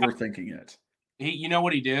he's overthinking it. You know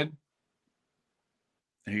what he did?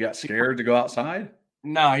 He got scared to go outside?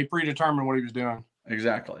 No, he predetermined what he was doing.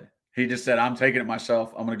 Exactly. He just said, I'm taking it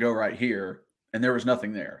myself. I'm going to go right here. And there was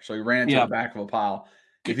nothing there. So he ran into the back of a pile.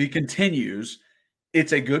 If he continues,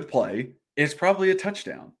 it's a good play. It's probably a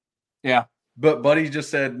touchdown. Yeah. But Buddy just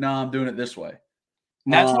said, no, I'm doing it this way.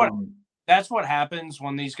 And that's what happens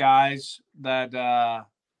when these guys that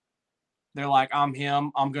they're like, I'm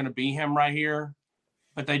him. I'm going to be him right here.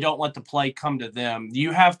 But they don't let the play come to them.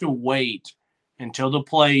 You have to wait until the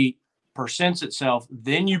play presents itself.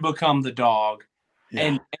 Then you become the dog. Yeah.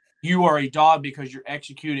 And you are a dog because you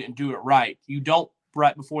execute it and do it right. You don't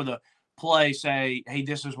right before the play say, hey,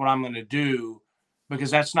 this is what I'm going to do,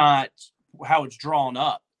 because that's not how it's drawn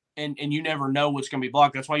up. And you never know what's going to be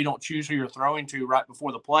blocked. That's why you don't choose who you're throwing to right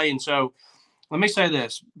before the play. And so let me say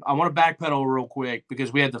this. I want to backpedal real quick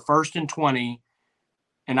because we had the 1st and 20.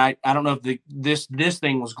 And I don't know if this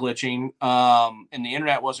thing was glitching and the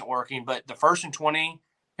internet wasn't working, but the 1st and 20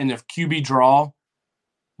 and the QB draw,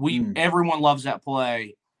 everyone loves that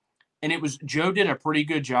play. And it was Joe did a pretty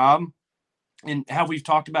good job in how we've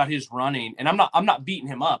talked about his running. And I'm not beating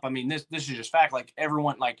him up. I mean, this is just fact. Like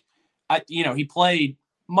everyone, he played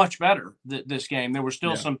much better this game. There were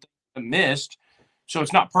still some things missed, so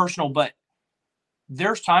it's not personal, but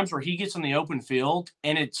there's times where he gets in the open field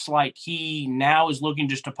and it's like he now is looking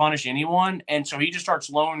just to punish anyone. And so he just starts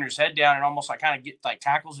lowering his head down and almost like kind of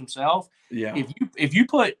tackles himself. Yeah. If you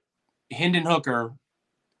put Hendon Hooker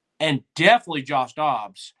and definitely Josh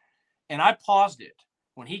Dobbs, and I paused it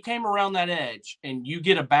when he came around that edge and you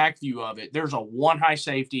get a back view of it, there's a one high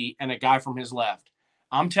safety and a guy from his left.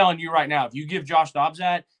 I'm telling you right now, if you give Josh Dobbs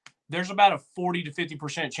that, there's about a 40 to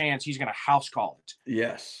 50% chance he's going to house call it.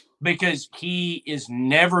 Yes. Because he is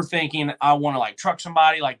never thinking, I want to like truck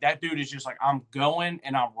somebody. Like that dude is just like, I'm going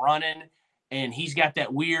and I'm running. And he's got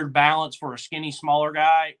that weird balance for a skinny, smaller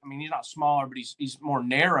guy. I mean, he's not smaller, but he's more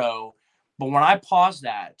narrow. But when I pause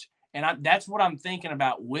that, and that's what I'm thinking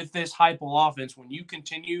about with this Heupel offense, when you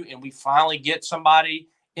continue and we finally get somebody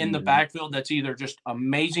in the backfield that's either just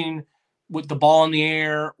amazing with the ball in the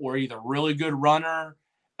air or either really good runner.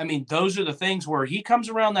 I mean, those are the things where he comes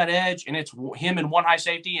around that edge and it's him and one high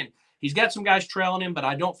safety, and he's got some guys trailing him, but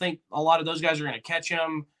I don't think a lot of those guys are going to catch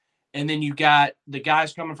him. And then you got the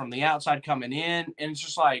guys coming from the outside coming in, and it's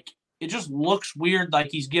just like, it just looks weird, like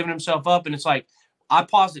he's giving himself up. And it's like, I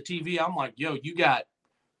paused the TV. I'm like, yo, you got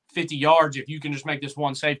 50 yards if you can just make this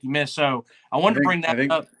one safety miss. So I wanted to bring that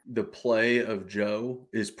up. The play of Joe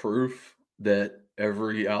is proof that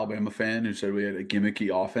every Alabama fan who said we had a gimmicky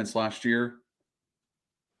offense last year,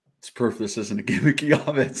 it's proof this isn't a gimmicky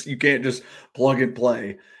offense. You can't just plug and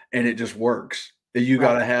play and it just works. You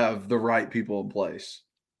got to have the right people in place.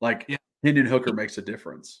 Like Hendon Hooker makes a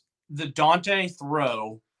difference. The Dante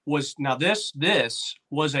throw was this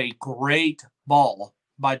was a great ball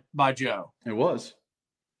by Joe. It was.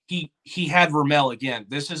 He had Ramel again.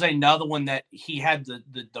 This is another one that he had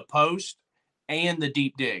the post and the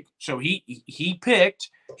deep dig. So he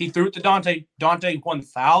threw it to Dante. Dante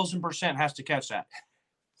 1,000% has to catch that.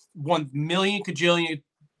 1,000,000 kajillion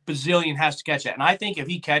bazillion has to catch that. And I think if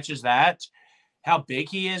he catches that, how big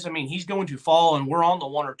he is, I mean, he's going to fall and we're on the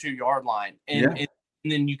 1 or 2 yard line. And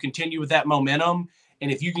then you continue with that momentum.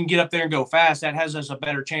 And if you can get up there and go fast, that has us a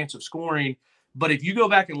better chance of scoring. But if you go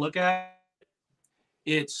back and look at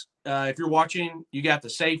it, it's if you're watching, you got the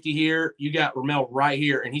safety here, you got Ramel right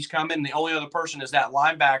here, and he's coming. The only other person is that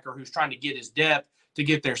linebacker who's trying to get his depth to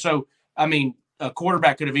get there. So, I mean, a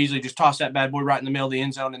quarterback could have easily just tossed that bad boy right in the middle of the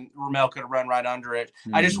end zone, and Ramel could have run right under it.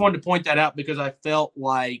 Mm-hmm. I just wanted to point that out because I felt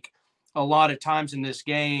like a lot of times in this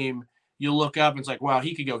game, you look up and it's like, wow,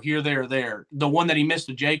 he could go here, there, there. The one that he missed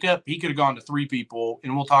to Jacob, he could have gone to 3 people,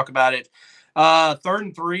 and we'll talk about it. 3rd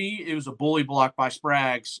and 3, it was a bully block by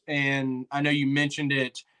Spraggs, and I know you mentioned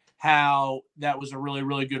it, how that was a really,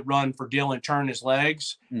 really good run for Dylan turning his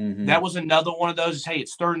legs. Mm-hmm. That was another one of those, hey,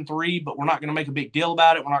 it's 3rd and 3, but we're not going to make a big deal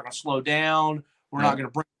about it. We're not going to slow down. We're not going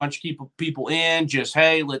to bring a bunch of people in. Just,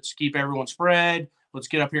 hey, let's keep everyone spread. Let's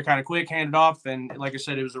get up here kind of quick, hand it off. And like I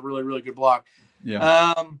said, it was a really, really good block.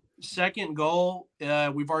 Yeah. 2nd goal,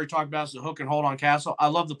 we've already talked about, is the hook and hold on Castle. I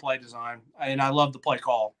love the play design, and I love the play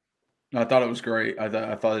call. I thought it was great.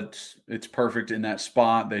 I thought it's perfect in that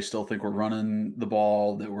spot. They still think we're running the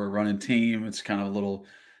ball, that we're running team. It's kind of a little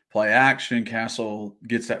play action. Castle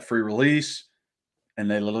gets that free release,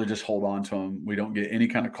 and they literally just hold on to him. We don't get any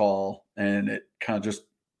kind of call, and it kind of just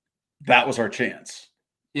 – that was our chance.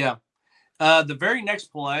 Yeah. The very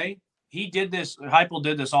next play, he did this – Heupel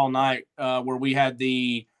did this all night where we had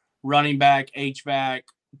the running back, H-back,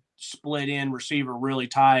 split in receiver really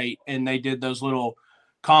tight, and they did those little –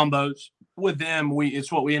 combos with them.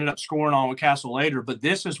 It's what we ended up scoring on with Castle later. But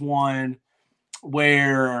this is one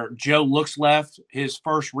where Joe looks left. His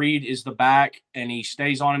first read is the back, and he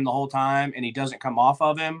stays on him the whole time, and he doesn't come off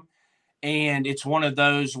of him. And it's one of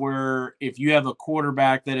those where if you have a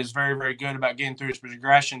quarterback that is very, very good about getting through his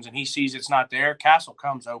progressions and he sees it's not there, Castle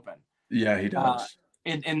comes open. Yeah, he does.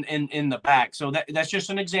 In the back. So that's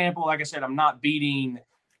just an example. Like I said, I'm not beating –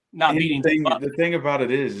 the thing about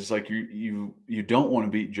it is like you don't want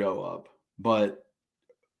to beat Joe up, but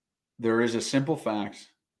there is a simple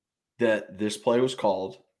fact that this play was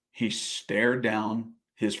called. He stared down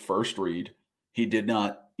his first read. He did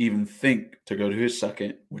not even think to go to his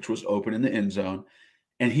second, which was open in the end zone,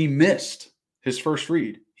 and he missed his first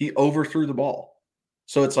read. He overthrew the ball.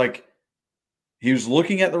 So it's like he was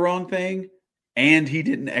looking at the wrong thing, and he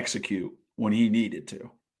didn't execute when he needed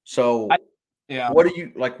to. So yeah. What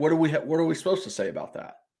are we supposed to say about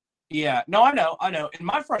that? Yeah, no, I know. And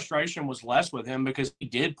my frustration was less with him because he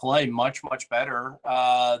did play much, much better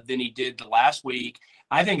than he did the last week.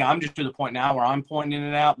 I think I'm just to the point now where I'm pointing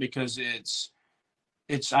it out because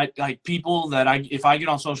it's like people that if I get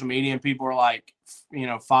on social media and people are like,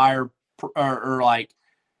 fire or like,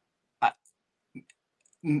 I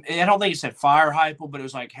don't think it said fire Heupel, but it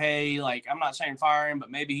was like, hey, like, I'm not saying fire him, but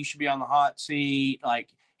maybe he should be on the hot seat. Like,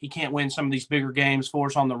 he can't win some of these bigger games for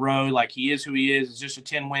us on the road. Like, he is who he is. It's just a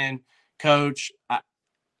 10-win coach.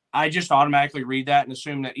 I just automatically read that and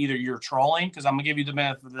assume that either you're trolling, because I'm going to give you the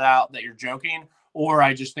benefit of the doubt that you're joking, or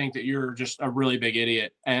I just think that you're just a really big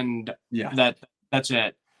idiot. And that's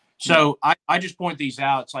it. So I just point these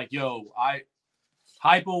out. It's like,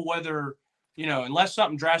 Heupel, whether, unless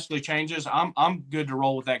something drastically changes, I'm good to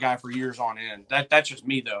roll with that guy for years on end. That's just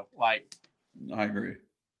me, though. Like, I agree.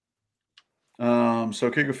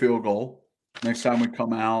 So kick a field goal. Next time we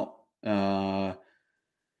come out, I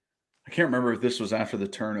can't remember if this was after the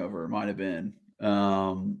turnover. It might have been.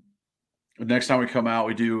 Next time we come out,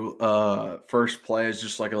 we do first play is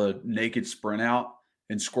just like a naked sprint out,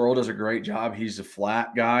 and Squirrel does a great job. He's a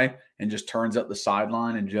flat guy and just turns up the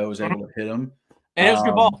sideline, and Joe is able to hit him. And it was a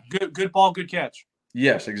good ball. Good ball, good catch.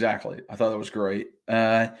 Yes, exactly. I thought that was great.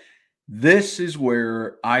 This is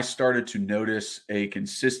where I started to notice a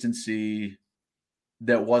consistency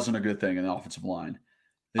that wasn't a good thing in the offensive line.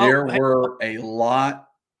 There were a lot.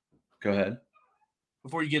 Go ahead.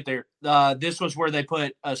 Before you get there, this was where they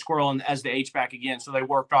put a Squirrel in as the H-back again, so they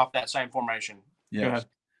worked off that same formation. Yes. Go ahead.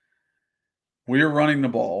 We were running the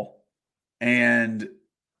ball, and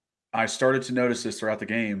I started to notice this throughout the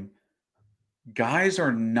game. Guys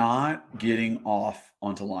are not getting off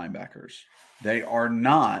onto linebackers. They are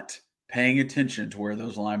not paying attention to where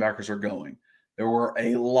those linebackers are going. There were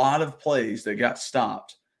a lot of plays that got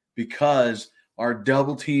stopped because our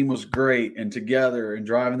double team was great and together and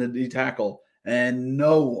driving the D tackle, and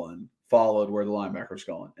no one followed where the linebacker was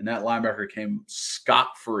going. And that linebacker came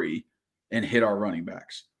scot-free and hit our running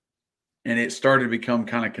backs. And it started to become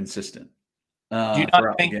kind of consistent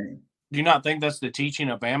throughout the game. Do you not think that's the teaching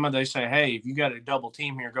of Bama? They say, hey, if you got a double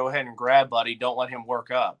team here, go ahead and grab buddy. Don't let him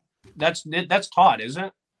work up. That's taught, isn't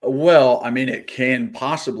it? Well, I mean, it can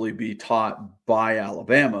possibly be taught by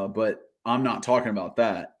Alabama, but I'm not talking about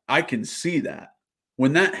that. I can see that.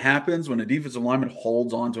 When that happens, when a defensive lineman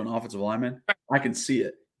holds on to an offensive lineman, I can see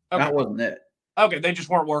it. Okay. That wasn't it. Okay, they just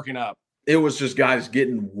weren't working up. It was just guys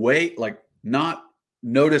getting not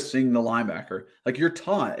noticing the linebacker. Like you're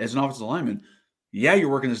taught as an offensive lineman, yeah, you're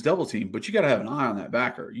working this double team, but you got to have an eye on that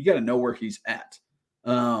backer. You got to know where he's at.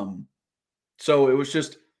 So it was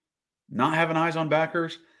just not having eyes on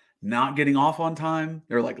backers, not getting off on time.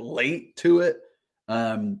 They're like late to it,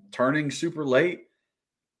 turning super late.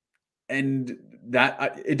 And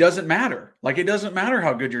that it doesn't matter. Like it doesn't matter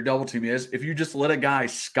how good your double team is if you just let a guy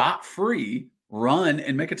scot-free run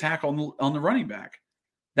and make a tackle on the running back.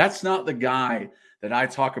 That's not the guy that I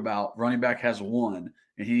talk about. Running back has one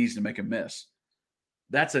and he needs to make a miss.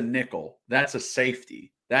 That's a nickel. That's a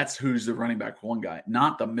safety. That's who's the running back one guy,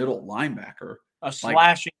 not the middle linebacker. A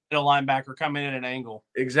slashing middle linebacker coming in at an angle.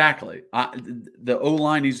 Exactly. The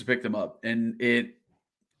O-line needs to pick them up, and it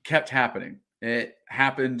kept happening. It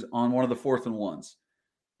happened on one of the 4th and 1s.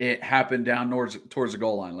 It happened down towards the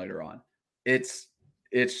goal line later on. It's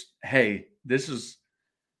hey, this is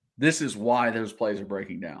why those plays are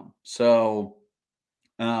breaking down. So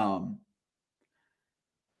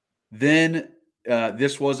then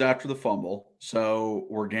this was after the fumble. So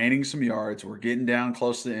we're gaining some yards. We're getting down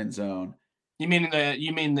close to the end zone. You mean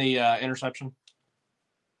the interception?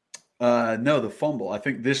 No, the fumble. I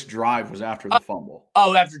think this drive was after the fumble.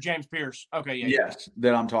 Oh, after James Pierce. Okay, yeah. Yes,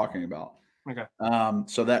 that I'm talking about. Okay.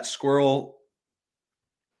 So that squirrel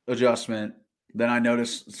adjustment, then I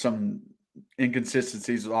noticed some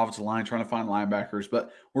inconsistencies with offensive line trying to find linebackers,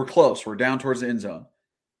 but we're close. We're down towards the end zone.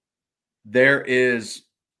 There is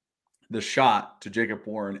the shot to Jacob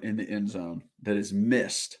Warren in the end zone that is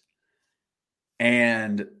missed.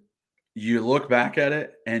 And you look back at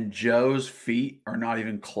it, and Joe's feet are not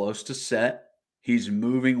even close to set. He's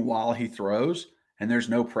moving while he throws, and there's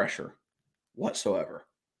no pressure whatsoever.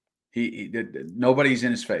 Nobody's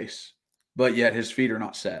in his face, but yet his feet are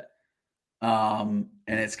not set. And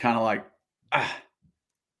it's kind of like,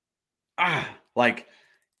 like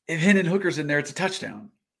if Hendon Hooker's in there, it's a touchdown.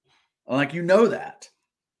 Like, you know that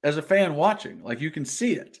as a fan watching, like you can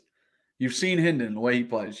see it. You've seen Hendon the way he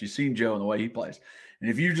plays. You've seen Joe in the way he plays. And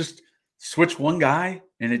if you just switch one guy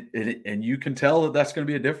and you can tell that that's going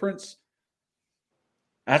to be a difference,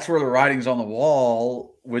 that's where the writing's on the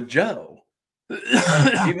wall with Joe.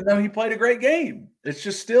 Even though he played a great game, it's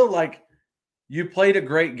just still like you played a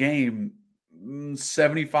great game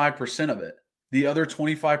 75% of it. The other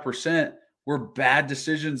 25% were bad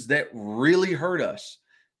decisions that really hurt us,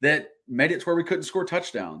 that made it to where we couldn't score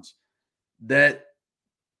touchdowns, that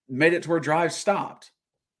made it to where drives stopped.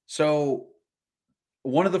 So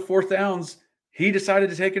one of the 4th downs, he decided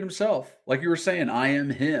to take it himself. Like you were saying, I am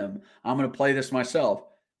him. I'm going to play this myself.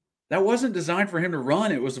 That wasn't designed for him to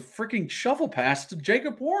run. It was a freaking shovel pass to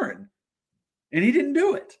Jacob Warren. And he didn't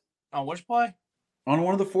do it. On which play? On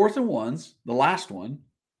one of the 4th and 1s, the last one.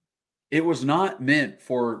 It was not meant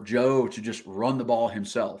for Joe to just run the ball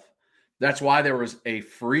himself. That's why there was a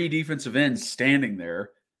free defensive end standing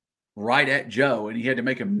there right at Joe, and he had to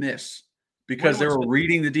make a miss because they were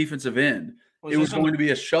reading the defensive end. It was going to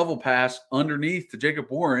be a shovel pass underneath to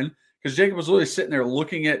Jacob Warren because Jacob was literally sitting there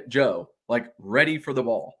looking at Joe, like ready for the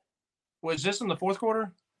ball. Was this in the 4th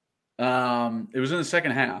quarter? It was in the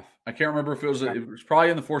second half. I can't remember if it was. It was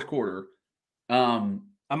probably in the 4th quarter. I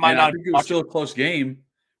think it was still a close game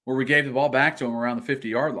where we gave the ball back to him around the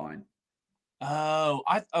 50-yard line. Oh,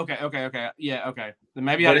 okay. Yeah, okay. Then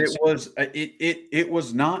maybe but it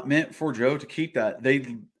was not meant for Joe to keep that.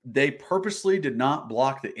 They purposely did not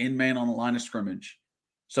block the end man on the line of scrimmage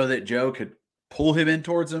so that Joe could pull him in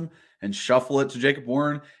towards him and shuffle it to Jacob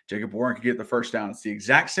Warren. Jacob Warren could get the first down. It's the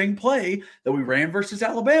exact same play that we ran versus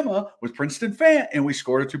Alabama with Princeton Fant, and we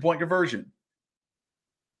scored a 2-point conversion.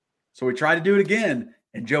 So we tried to do it again,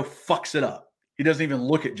 and Joe fucks it up. He doesn't even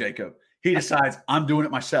look at Jacob. He decides, I'm doing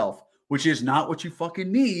it myself, which is not what you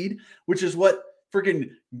fucking need, which is what freaking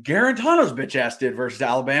Garantano's bitch ass did versus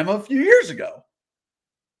Alabama a few years ago.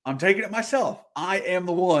 I'm taking it myself. I am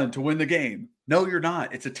the one to win the game. No, you're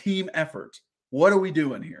not. It's a team effort. What are we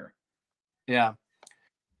doing here? Yeah.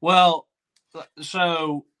 Well,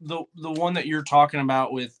 so the one that you're talking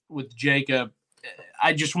about with Jacob,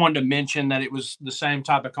 I just wanted to mention that it was the same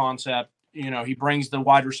type of concept. You know, he brings the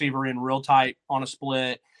wide receiver in real tight on a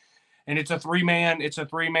split, and it's a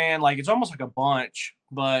 3-man. Like it's almost like a bunch,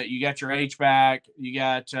 but you got your H-back, you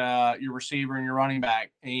got your receiver and your running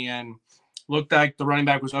back, and looked like the running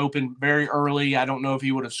back was open very early. I don't know if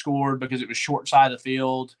he would have scored because it was short side of the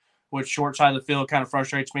field, which short side of the field kind of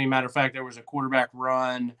frustrates me. Matter of fact, there was a quarterback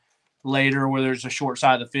run later where there's a short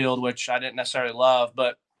side of the field, which I didn't necessarily love.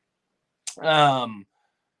 But, I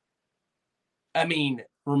mean,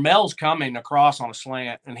 Ramel's coming across on a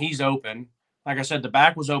slant, and he's open. Like I said, the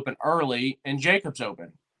back was open early and Jacob's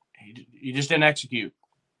open. He just didn't execute.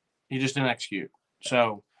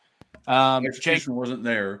 So execution wasn't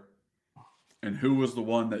there. And who was the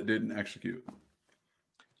one that didn't execute?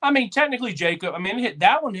 I mean, technically Jacob. I mean,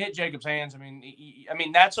 that one hit Jacob's hands. I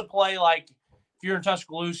mean, that's a play like if you're in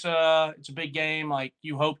Tuscaloosa, it's a big game. Like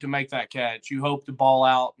you hope to make that catch, you hope to ball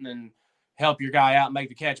out and then help your guy out and make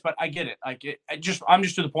the catch. But I get it. I'm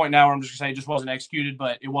just to the point now where I'm just gonna say it just wasn't executed,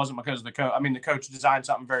 but it wasn't because of the coach. I mean, the coach designed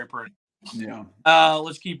something very pretty. Yeah.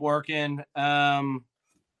 Let's keep working.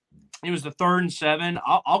 It was the 3rd and 7.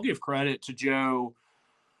 I'll give credit to Joe.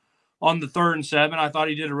 On the 3rd and 7, I thought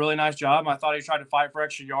he did a really nice job. I thought he tried to fight for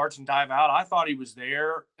extra yards and dive out. I thought he was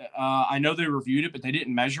there. I know they reviewed it, but they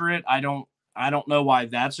didn't measure it. I don't know why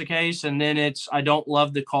that's the case. And then I don't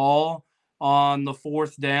love the call on the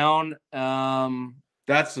 4th down.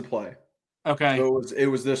 That's the play. Okay. So it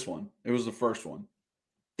was this one. It was the first one.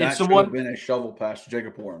 That should have been a shovel pass to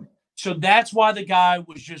Jacob Warren. So that's why the guy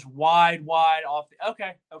was just wide off.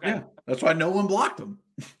 Okay. Yeah, that's why no one blocked him.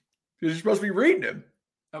 Because you're supposed to be reading him.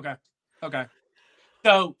 Okay.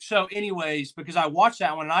 So anyways, because I watched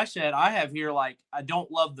that one and I said, I have here, like, I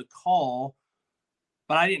don't love the call,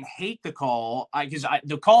 but I didn't hate the call. Because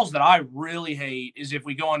the calls that I really hate is if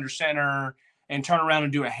we go under center and turn around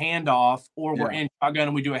and do a handoff, or we're in shotgun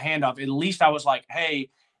and we do a handoff. At least I was like, hey,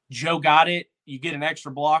 Joe got it. You get an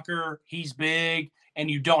extra blocker. He's big and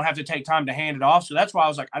you don't have to take time to hand it off. So that's why I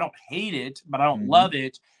was like, I don't hate it, but I don't love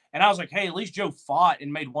it. And I was like, hey, at least Joe fought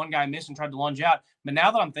and made one guy miss and tried to lunge out. But now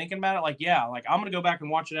that I'm thinking about it, I'm going to go back and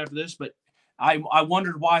watch it after this. But I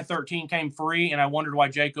wondered why 13 came free, and I wondered why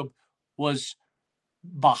Jacob was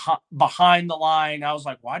behind the line. I was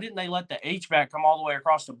like, why didn't they let the H-back come all the way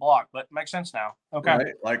across the block? But it makes sense now. Okay.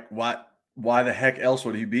 Right? Like, why the heck else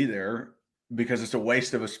would he be there? Because it's a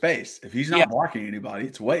waste of a space. If he's not blocking anybody,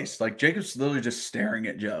 it's waste. Like, Jacob's literally just staring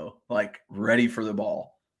at Joe, like, ready for the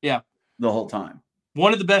ball. Yeah. The whole time.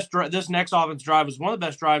 One of the best – this next offense drive was one of the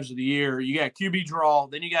best drives of the year. You got QB draw.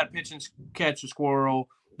 Then you got pitch and catch a squirrel.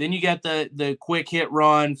 Then you got the quick hit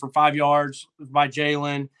run for 5 yards by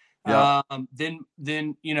Jalen. Yeah.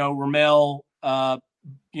 Then Ramel,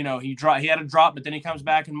 he had a drop, but then he comes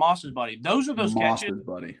back and Moss's buddy. Those are those catches.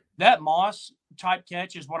 Buddy. That Moss type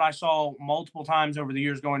catch is what I saw multiple times over the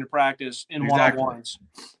years going to practice in one-on-ones.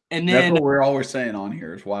 And then that's what we're always saying on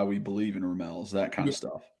here is why we believe in Ramel, is that kind of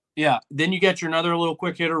stuff. Yeah. Then you get your another little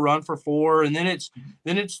quick hitter run for 4, and then it's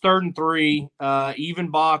 3rd and 3,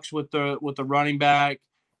 even box with the running back,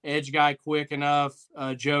 edge guy quick enough.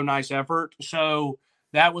 Joe, nice effort. So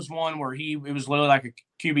that was one where it was literally like a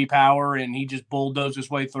QB power, and he just bulldozed his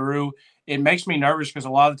way through. It makes me nervous because a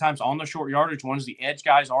lot of the times on the short yardage ones, the edge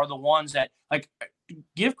guys are the ones that, like,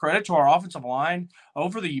 give credit to our offensive line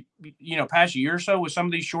over the past year or so with some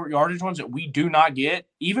of these short yardage ones that we do not get.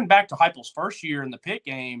 Even back to Heupel's first year in the Pitt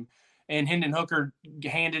game, and Hendon Hooker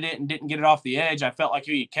handed it and didn't get it off the edge. I felt like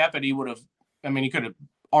if he kept it, he could have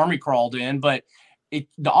army crawled in, but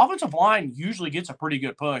the offensive line usually gets a pretty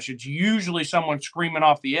good push. It's usually someone screaming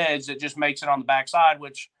off the edge that just makes it on the backside,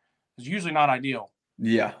 which is usually not ideal.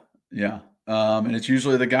 Yeah. And it's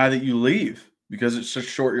usually the guy that you leave because it's such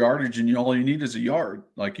short yardage and all you need is a yard.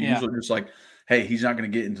 Like you usually just like, hey, he's not going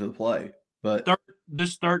to get into the play. But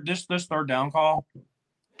this third down call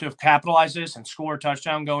to capitalize this and score a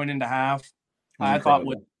touchdown going into half, I thought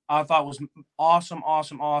was awesome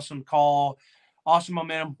call. Awesome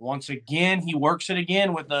momentum. Once again, he works it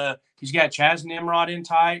again he's got Chaz Nimrod in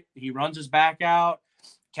tight. He runs his back out.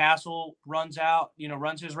 Castle runs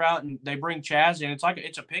his route, and they bring Chaz in.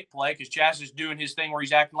 It's a pick play because Chaz is doing his thing where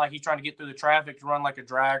he's acting like he's trying to get through the traffic to run like a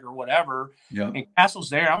drag or whatever. Yeah. And Castle's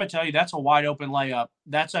there. I'm gonna tell you, that's a wide open layup.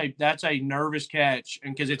 That's a nervous catch,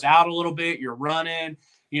 and because it's out a little bit, you're running.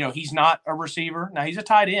 He's not a receiver. Now he's a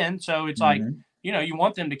tight end, so it's like you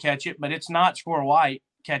want them to catch it, but it's not Score White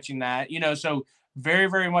catching that. So very,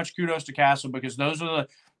 very much kudos to Castle because those are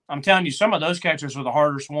I'm telling you, some of those catches are the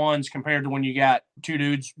hardest ones compared to when you got two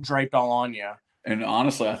dudes draped all on you. And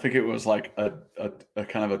honestly, I think it was like a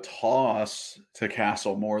kind of a toss to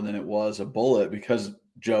Castle more than it was a bullet because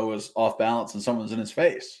Joe was off balance and someone's in his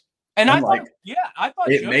face. And I thought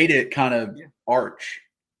it made it kind of arch.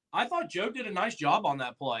 I thought Joe did a nice job on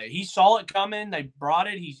that play. He saw it coming. They brought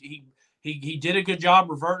it. He did a good job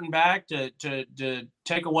reverting back to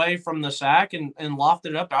take away from the sack and lofted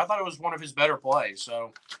it up. I thought it was one of his better plays.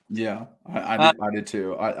 So yeah, I did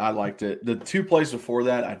too. I liked it. The 2 plays before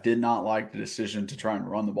that, I did not like the decision to try and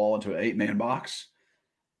run the ball into an 8-man box.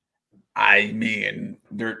 I mean,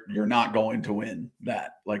 you're not going to win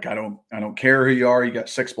that. Like I don't care who you are. You got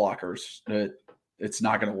 6 blockers. It's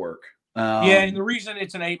not going to work. Yeah, and the reason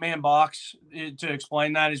it's an 8-man box, to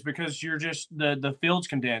explain that, is because you're just the field's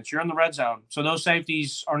condensed. You're in the red zone. So those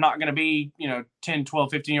safeties are not going to be, 10,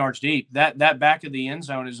 12, 15 yards deep. That back of the end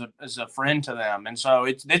zone is a friend to them. And so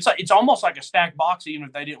it's almost like a stacked box, even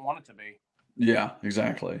if they didn't want it to be. Yeah,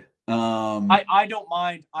 exactly. I don't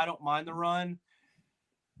mind the run.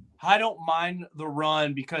 I don't mind the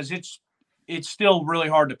run because it's still really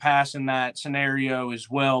hard to pass in that scenario as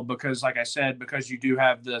well, because like I said, because you do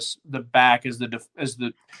have the back as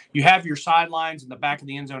the you have your sidelines and the back of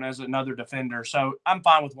the end zone as another defender. So I'm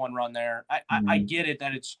fine with one run there. I get it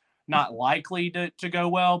that it's not likely to go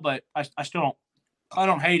well, but I still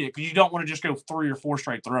don't hate it, because you don't want to just go 3 or 4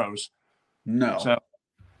 straight throws. No.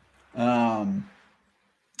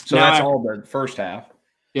 So that's all the first half.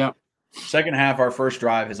 Yeah. Second half, our first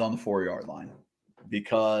drive is on the 4-yard line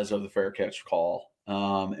because of the fair catch call.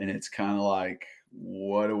 And it's kind of like,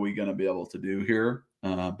 what are we going to be able to do here?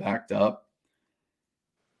 Backed up.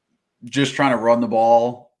 Just trying to run the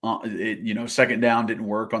ball. Second down didn't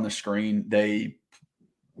work on the screen. They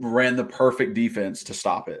ran the perfect defense to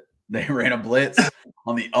stop it. They ran a blitz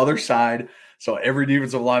on the other side. So every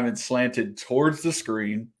defensive lineman slanted towards the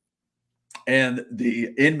screen. And the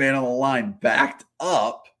end man on the line backed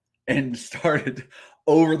up and started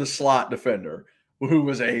over the slot defender, who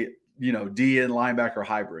was a DN linebacker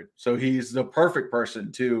hybrid. So he's the perfect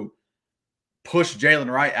person to push Jalen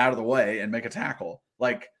Wright out of the way and make a tackle.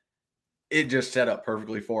 Like, it just set up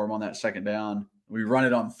perfectly for him on that second down. We run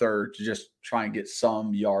it on third to just try and get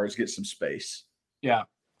some yards, get some space. Yeah,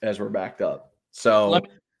 as we're backed up. So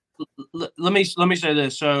let me say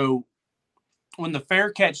this. So when the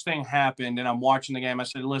fair catch thing happened and I'm watching the game, I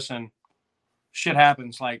said, listen, shit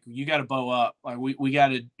happens. Like, you got to bow up. Like, we got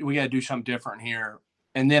to do something different here.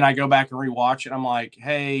 And then I go back and rewatch it. I'm like,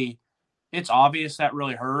 hey, it's obvious that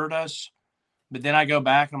really hurt us. But then I go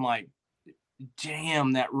back and I'm like,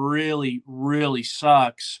 damn, that really, really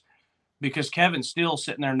sucks. Because Kevin's still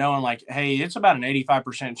sitting there knowing, like, hey, it's about an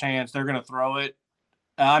 85% chance they're going to throw it.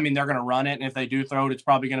 They're going to run it. And if they do throw it, it's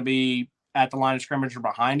probably going to be at the line of scrimmage or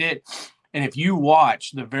behind it. And if you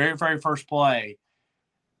watch the very, very first play,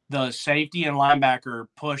 the safety and linebacker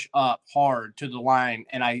push up hard to the line.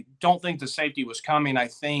 And I don't think the safety was coming. I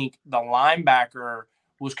think the linebacker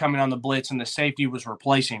was coming on the blitz and the safety was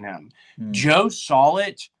replacing him. Joe saw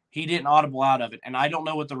it. He didn't audible out of it. And I don't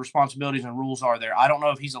know what the responsibilities and rules are there. I don't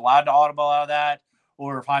know if he's allowed to audible out of that,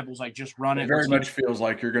 or if Heupel's like, just run it. It very much feels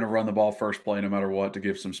like you're going to run the ball first play no matter what, to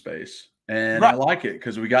give some space. And right. I like it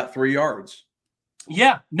because we got 3 yards.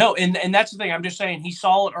 Yeah, no. And that's the thing. I'm just saying, he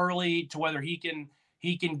saw it early to whether he can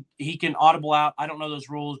audible out. I don't know those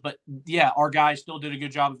rules, but yeah, our guys still did a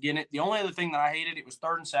good job of getting it. The only other thing that I hated, it was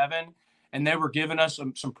 3rd and 7, and they were giving us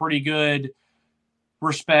some pretty good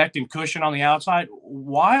respect and cushion on the outside.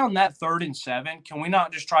 Why on that 3rd and 7 can we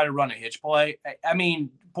not just try to run a hitch play? I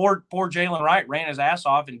mean, poor Jalen Wright ran his ass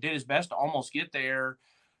off and did his best to almost get there,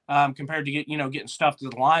 compared to getting stuffed to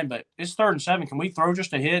the line. But it's 3rd and 7. Can we throw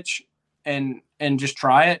just a hitch and just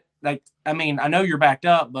try it? Like, I mean, I know you're backed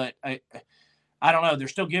up, but I don't know. They're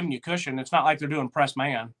still giving you cushion. It's not like they're doing press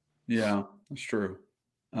man. Yeah, that's true.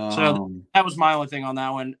 So that was my only thing on that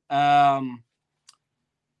one.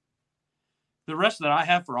 The rest that I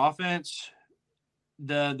have for offense,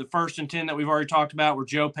 the 1st and 10 that we've already talked about, where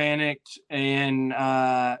Joe panicked and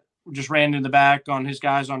just ran in the back on his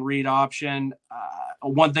guys on read option.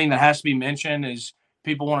 One thing that has to be mentioned is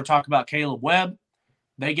people want to talk about Caleb Webb.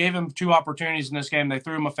 They gave him 2 opportunities in this game. They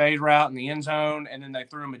threw him a fade route in the end zone, and then they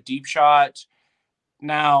threw him a deep shot.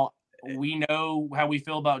 Now, we know how we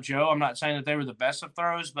feel about Joe. I'm not saying that they were the best of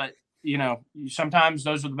throws, but, sometimes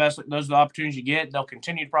those are the best. Those are the opportunities you get. They'll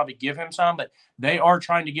continue to probably give him some, but they are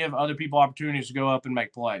trying to give other people opportunities to go up and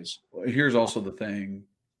make plays. Here's also the thing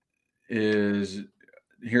is,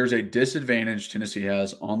 here's a disadvantage Tennessee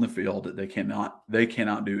has on the field that they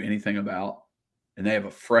cannot do anything about. And they have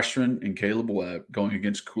a freshman in Caleb Webb going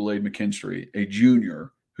against Kool-Aid McKinstry, a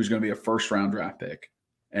junior who's going to be a 1st-round draft pick.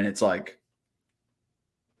 And it's like,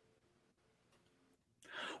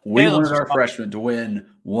 we wanted our freshman to win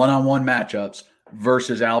one-on-one matchups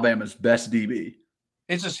versus Alabama's best DB.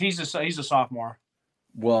 He's a sophomore.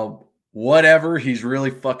 Well, whatever. He's really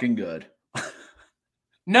fucking good.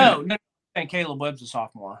 No, and Caleb Webb's a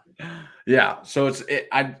sophomore. Yeah, so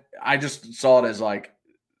I just saw it as like,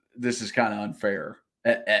 this is kind of unfair.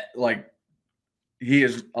 Like, he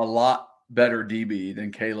is a lot better DB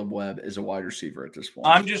than Caleb Webb is a wide receiver at this point.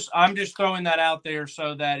 I'm just throwing that out there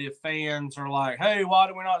so that if fans are like, hey, why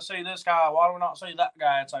do we not see this guy? Why do we not see that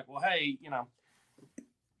guy? It's like, well, hey,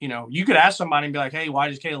 you could ask somebody and be like, hey, why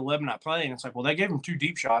does Caleb Lebb not play? And it's like, well, they gave him 2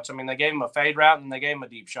 deep shots. I mean, they gave him a fade route and they gave him a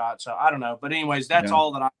deep shot. So I don't know. But anyways, that's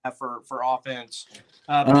all that I have for offense.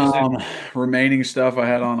 Remaining stuff I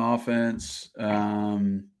had on offense.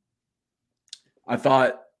 I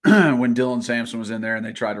thought when Dylan Sampson was in there and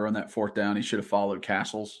they tried to run that 4th down, he should have followed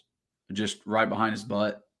Castles just right behind his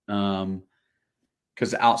butt.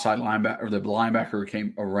 Because the outside linebacker, or the linebacker who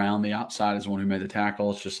came around the outside is the one who made the tackle.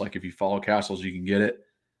 It's just like if you follow Castles, you can get it.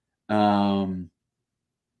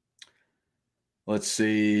 Let's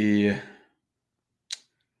see.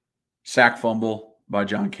 Sack fumble by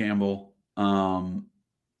John Campbell.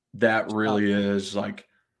 That really is like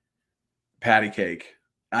patty cake.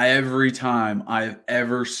 Every time I've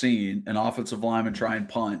ever seen an offensive lineman try and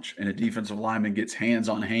punch and a defensive lineman gets hands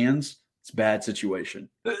on hands, it's a bad situation.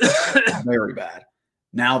 Very bad.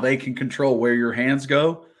 Now they can control where your hands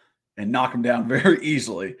go and knock them down very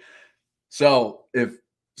easily. So if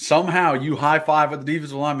somehow you high five at the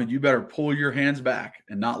defensive lineman, you better pull your hands back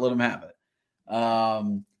and not let them have it.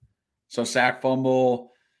 So sack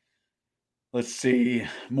fumble. Let's see.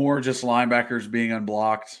 More just linebackers being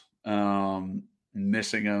unblocked,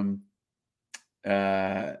 missing them.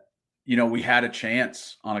 We had a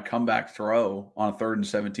chance on a comeback throw on a 3rd and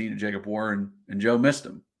 17 to Jacob Warren, and Joe missed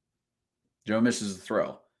him. Joe misses the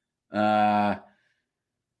throw.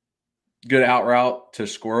 Good out route to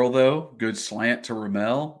Squirrel, though. Good slant to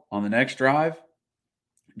Ramel on the next drive.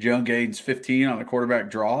 Joe gains 15 on a quarterback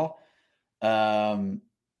draw.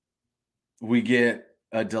 We get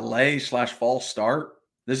a delay / false start.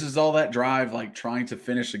 This is all that drive, like trying to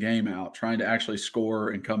finish the game out, trying to actually score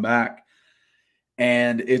and come back.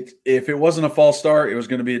 And if it wasn't a false start, it was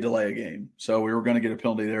going to be a delay game. So we were going to get a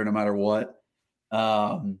penalty there no matter what.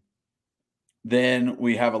 Then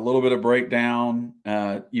we have a little bit of breakdown.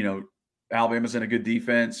 Alabama's in a good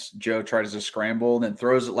defense. Joe tries to scramble and then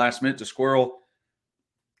throws it last minute to Squirrel.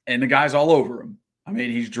 And the guy's all over him. I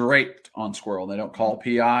mean, he's draped on Squirrel. They don't call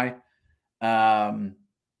PI.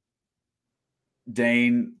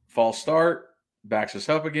 Dane false start, backs us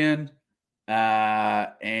up again.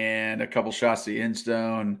 And a couple shots to the end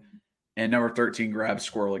zone. And number 13 grabs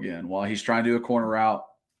Squirrel again. While he's trying to do a corner route,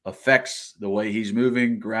 affects the way he's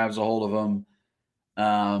moving, grabs a hold of him.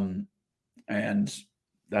 And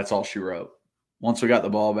that's all she wrote. Once we got the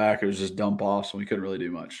ball back, it was just dump offs, and we couldn't really do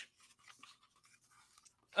much.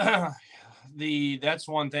 That's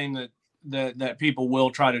one thing that people will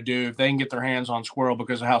try to do if they can get their hands on Squirrel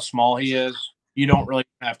because of how small he is. You don't really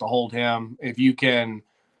have to hold him. If you can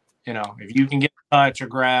get a touch or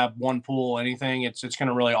grab, one pull, anything, it's going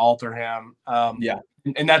to really alter him.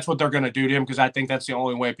 And that's what they're going to do to him because I think that's the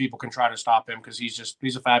only way people can try to stop him because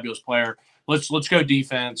he's a fabulous player. Let's go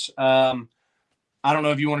defense. I don't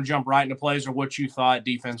know if you want to jump right into plays or what you thought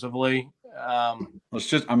defensively. Let's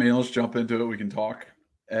jump into it. We can talk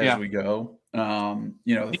as we go.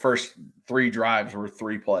 The first 3 drives were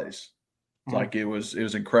 3 plays. Mm-hmm. Like it was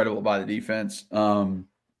incredible by the defense. I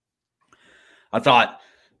thought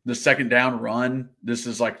the second down run, this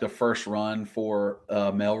is like the first run for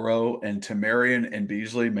Melrose, and Tamarian and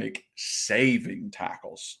Beasley make saving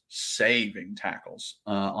tackles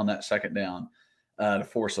on that second down to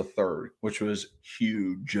force a third, which was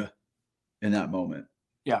huge in that moment.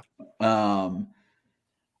 Yeah.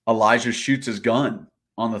 Elijah shoots his gun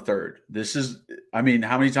on the third. How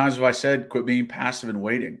many times have I said, quit being passive and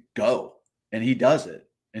waiting, go. And he does it.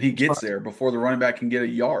 And he gets there before the running back can get a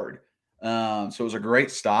yard. So it was a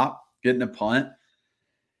great stop, getting a punt.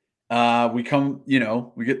 They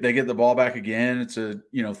get the ball back again. It's a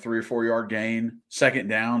 3 or 4 yard gain. Second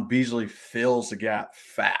down, Beasley fills the gap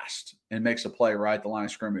fast and makes a play right at the line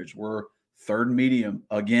of scrimmage. We're 3rd and medium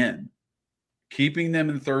again, keeping them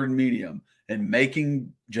in 3rd and medium and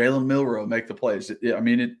making Jalen Milroe make the plays.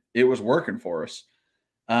 It was working for us.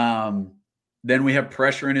 Then we have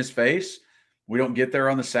pressure in his face. We don't get there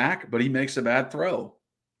on the sack, but he makes a bad throw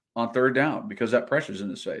on 3rd down because that pressure's in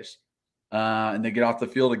his face. And they get off the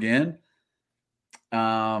field again.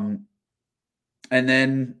 And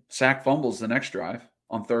then sack fumbles the next drive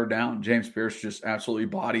on 3rd down. James Pierce just absolutely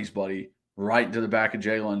bodies Buddy right into the back of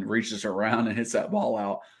Jalen, reaches around and hits that ball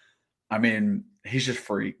out. I mean, he's just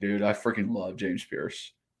freak, dude. I freaking love James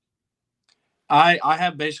Pierce. I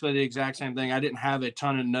have basically the exact same thing. I didn't have a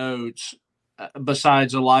ton of notes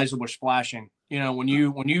besides Eliza was splashing. I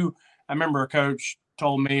remember a coach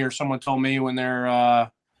told me or someone told me when they're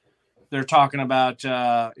talking about,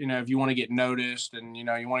 if you want to get noticed and, you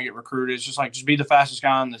want to get recruited, it's just be the fastest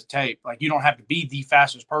guy on the tape. Like, you don't have to be the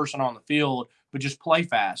fastest person on the field, but just play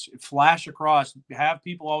fast, flash across, have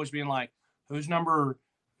people always being like, who's number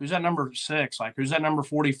who's that number 6? Like, who's that number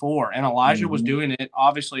 44? And Elijah was doing it.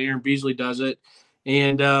 Obviously, Aaron Beasley does it.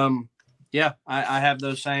 And, yeah, I have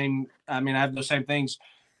those same – I have those same things.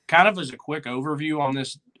 Kind of as a quick overview on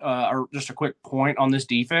this or just a quick point on this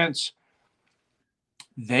defense,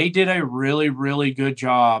 they did a really, really good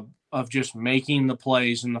job of just making the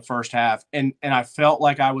plays in the first half. And I felt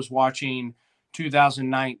like I was watching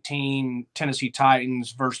 2019 Tennessee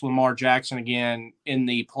Titans versus Lamar Jackson again in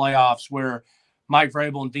the playoffs, where Mike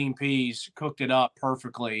Vrabel and Dean Pease cooked it up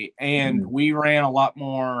perfectly. And we ran a lot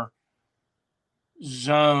more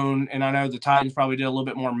zone. And I know the Titans probably did a little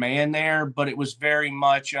bit more man there, but it was very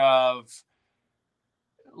much of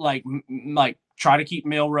like try to keep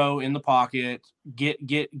Milroe in the pocket,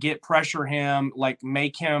 get pressure him, like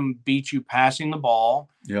make him beat you passing the ball.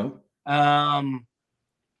 Yeah.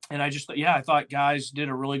 And I thought guys did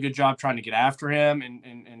a really good job trying to get after him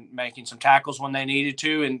and making some tackles when they needed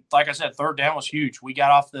to. And like I said, third down was huge. We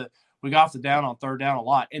got off the down on third down a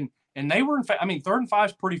lot. And they were, 3rd and 5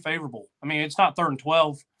 is pretty favorable. It's not 3rd and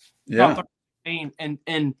 12. Yeah. Not 3rd and 15.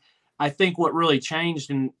 And I think what really changed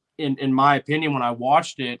in my opinion when I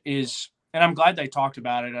watched it is, and I'm glad they talked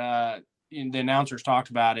about it. The announcers talked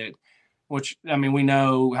about it, which, we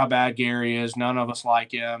know how bad Gary is. None of us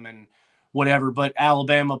like him and whatever, but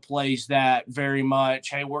Alabama plays that very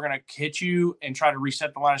much. Hey, we're going to hit you and try to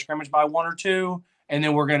reset the line of scrimmage by 1 or 2. And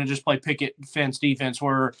then we're going to just play picket fence defense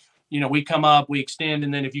where, we come up, we extend,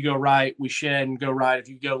 and then if you go right, we shed and go right. If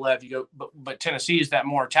you go left, you go. But Tennessee is that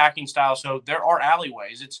more attacking style. So there are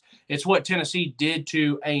alleyways. It's what Tennessee did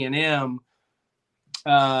to A&M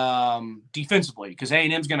defensively, because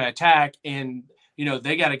A&M's going to attack, and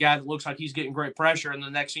they got a guy that looks like he's getting great pressure, and the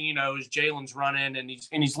next thing you know is Jalen's running and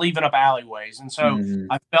he's leaving up alleyways. And so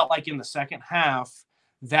I felt like in the second half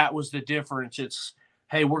that was the difference. It's,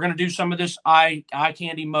 hey, we're going to do some of this eye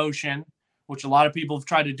candy motion, which a lot of people have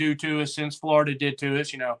tried to do to us since Florida did to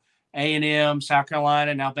us. A&M, South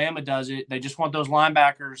Carolina, and Alabama does it. They just want those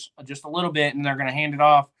linebackers just a little bit, and they're going to hand it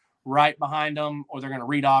off right behind them, or they're going to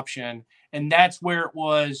read option. And that's where it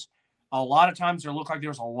was. A lot of times there looked like there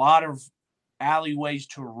was a lot of alleyways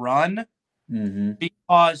to run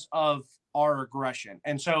because of our aggression.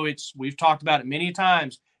 And so we've talked about it many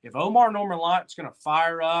times. If Omar Norman-Lott's going to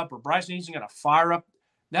fire up, or Bryson Easton's going to fire up,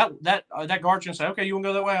 that guard's going to say, okay, you want to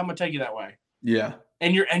go that way? I'm going to take you that way. Yeah.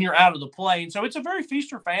 And you're out of the play. And so it's a very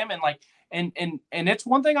feast or famine. And it's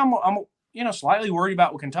one thing I'm slightly worried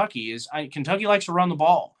about with Kentucky is Kentucky likes to run the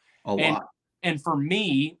ball a lot. And for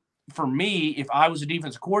me, if I was a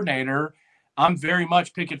defensive coordinator, I'm very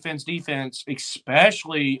much picket fence defense,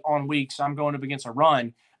 especially on weeks I'm going up against a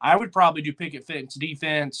run. I would probably do picket fence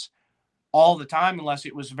defense all the time unless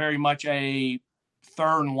it was very much a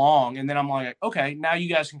 3rd and long. And then I'm like, okay, now you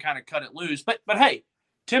guys can kind of cut it loose. But hey,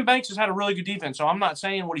 Tim Banks has had a really good defense, so I'm not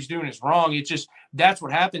saying what he's doing is wrong. It's just that's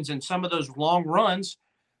what happens in some of those long runs.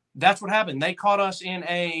 That's what happened. They caught us in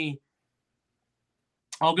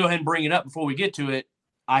I'll go ahead and bring it up before we get to it.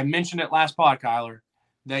 I mentioned it last pod, Kyler.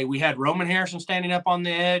 We had Roman Harrison standing up on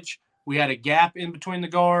the edge. We had a gap in between the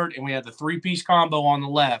guard, and we had the 3-piece combo on the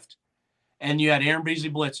left. And you had Aaron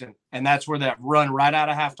Beasley blitzing, and that's where that run right out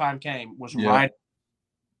of halftime came. Right.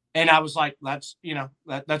 And I was like, that's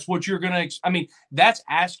what you're going to – that's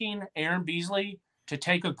asking Aaron Beasley to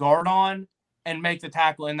take a guard on and make the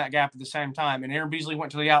tackle in that gap at the same time. And Aaron Beasley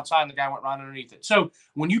went to the outside, and the guy went right underneath it. So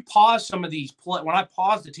when you pause some of these when I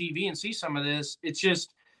pause the TV and see some of this,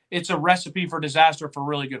 it's a recipe for disaster for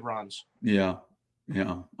really good runs. Yeah.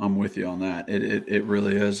 I'm with you on that. It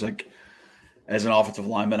really is. Like, as an offensive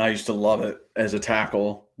lineman, I used to love it as a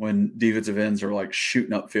tackle when defensive ends are like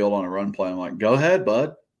shooting upfield on a run play. I'm like, go ahead,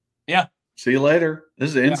 bud. Yeah. See you later.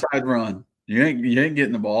 This is an inside run. You ain't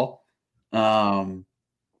getting the ball. So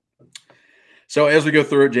as we go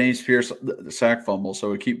through it, James Pierce, the sack fumble.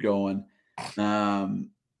 So we keep going. The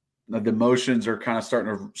motions are kind of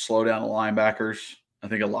starting to slow down the linebackers. I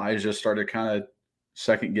think Elijah started kind of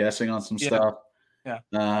second guessing on some stuff.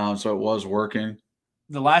 Yeah. So it was working.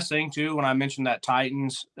 The last thing too, when I mentioned that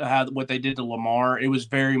Titans, what they did to Lamar, it was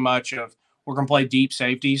very much of, we're going to play deep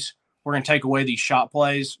safeties. We're going to take away these shot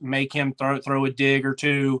plays, make him throw a dig or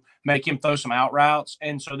two, make him throw some out routes.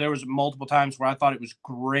 And so there was multiple times where I thought it was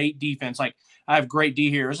great defense. Like, I have great D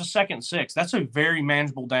here. It's a 2nd and 6. That's a very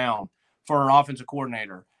manageable down for an offensive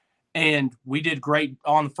coordinator. And we did great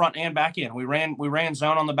on the front and back end. We ran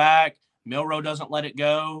zone on the back. Milroe doesn't let it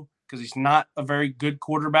go because he's not a very good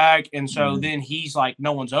quarterback. And so then he's like,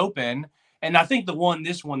 no one's open. And I think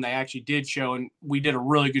this one they actually did show, and we did a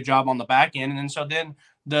really good job on the back end. And then so then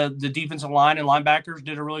the defensive line and linebackers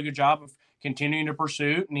did a really good job of continuing to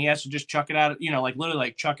pursue, and he has to just chuck it out, like literally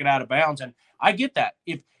like chuck it out of bounds. And I get that.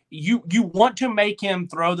 If you want to make him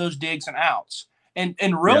throw those digs and outs, and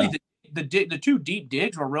really the two deep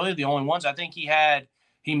digs were really the only ones. I think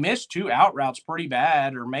he missed 2 out routes pretty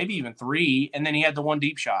bad, or maybe even 3, and then he had the one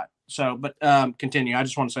deep shot. So, but continue. I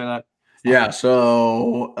just want to say that. Yeah,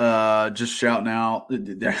 so just shouting out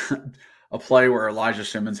a play where Elijah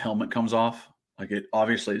Simmons' helmet comes off. Like, it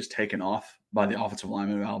obviously is taken off by the offensive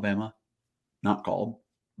lineman of Alabama. Not called.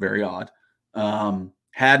 Very odd.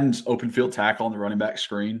 Haddon's open field tackle on the running back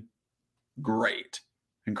screen. Great.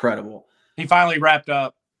 Incredible. He finally wrapped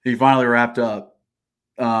up. That's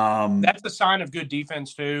a sign of good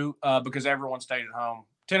defense, too, because everyone stayed at home.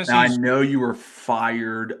 Tennessee. I know you were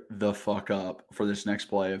fired the fuck up for this next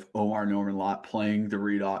play of Omar Norman-Lott playing the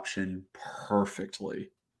read option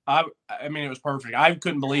perfectly. I mean, it was perfect. I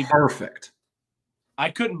couldn't believe perfect.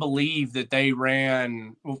 I couldn't believe that they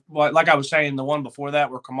ran, like I was saying, the one before that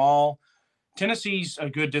where Kamal. Tennessee's a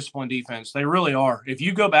good disciplined defense. They really are. If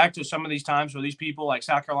you go back to some of these times where these people like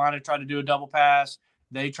South Carolina tried to do a double pass,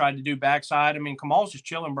 they tried to do backside. I mean, Kamal's just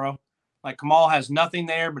chilling, bro. Like, Kamal has nothing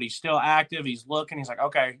there, but he's still active. He's looking. He's like,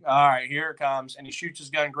 okay, all right, here it comes, and he shoots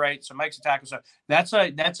his gun great, so makes a tackle. So that's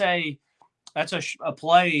a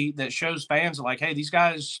play that shows fans like, hey, these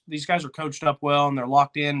guys are coached up well, and they're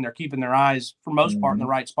locked in, and they're keeping their eyes for most part in the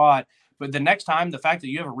right spot. But the next time, the fact that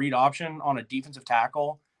you have a read option on a defensive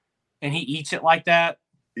tackle, and he eats it like that,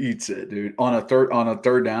 dude, on a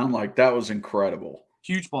third down, like, that was incredible.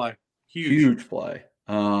 Huge play, huge play.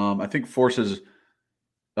 I think forces.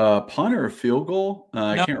 Punt or a field goal?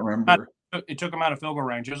 I can't remember. It took him out of field goal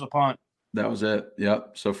range. It was a punt. That was it.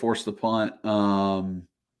 Yep. So force the punt.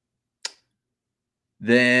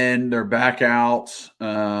 Then they're back out.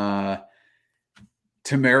 Tamarian,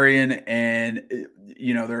 and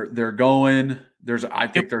they're going. I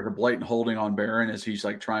think there's a blatant holding on Barron as he's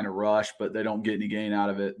like trying to rush, but they don't get any gain out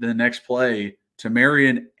of it. The next play,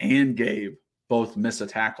 Tamarian and Gabe both miss a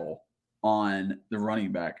tackle on the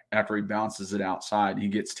running back after he bounces it outside. He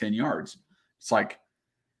gets 10 yards. It's like,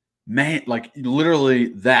 man, like literally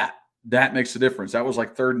that makes a difference. That was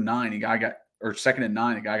like 3rd and 9. Or 2nd and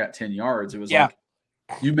 9. A guy got 10 yards. It was like,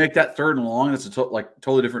 you make that 3rd and long, it's a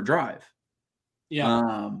totally different drive.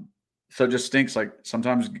 Yeah. So it just stinks. Like,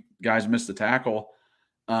 sometimes guys miss the tackle.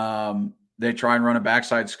 They try and run a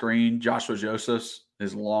backside screen. Joshua Josephs,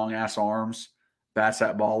 his long ass arms, bats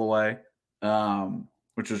that ball away.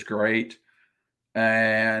 Which was great.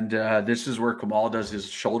 And this is where Kamal does his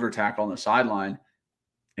shoulder tackle on the sideline,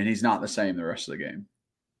 and he's not the same the rest of the game.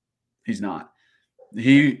 He's not.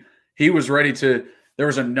 He was ready to – there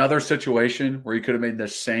was another situation where he could have made the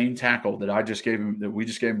same tackle that we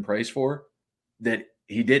just gave him praise for, that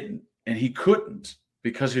he didn't, and he couldn't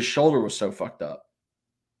because his shoulder was so fucked up.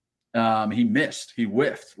 He missed. He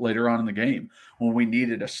whiffed later on in the game when we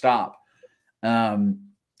needed a stop. So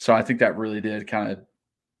I think that really did kind of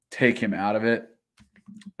take him out of it.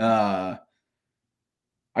 I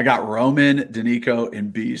got Roman, Danico,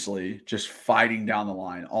 and Beasley just fighting down the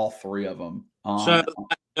line, all 3 of them. It's a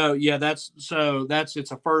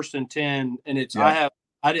 1st and 10, and it's I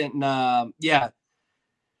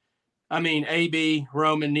mean, AB,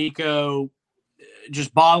 Roman, Nico,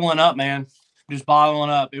 just bottling up, man. Just bottling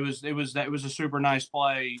up. It was a super nice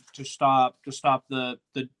play to stop the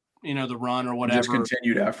run or whatever. Just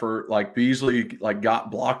continued effort. Like, Beasley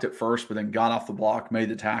got blocked at first, but then got off the block, made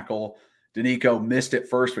the tackle. Danico missed it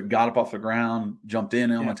first, but got up off the ground, jumped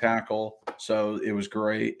in on the tackle. So it was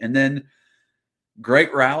great. And then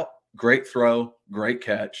great route, great throw, great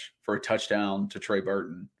catch for a touchdown to Trey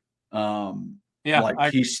Burton.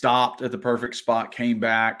 He stopped at the perfect spot, came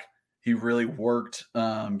back. He really worked,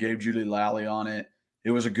 gave Julie Lally on it.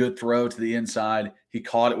 It was a good throw to the inside. He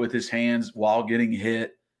caught it with his hands while getting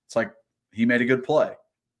hit. It's like he made a good play.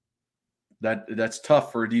 That's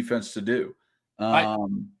tough for a defense to do. I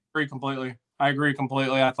agree completely.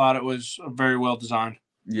 I thought it was very well designed.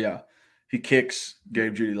 Yeah. He kicks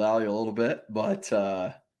Gabe Judy Lally a little bit, but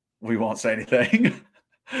we won't say anything.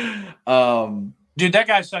 Dude, that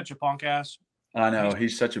guy's such a punk ass. I know.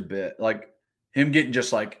 He's such a bit. Like, him getting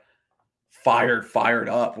just like fired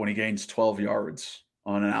up when he gains 12 yards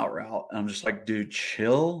on an out route. I'm just like, dude,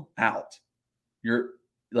 chill out. You're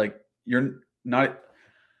not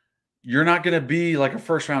going to be like a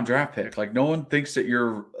 1st round draft pick. Like, no one thinks that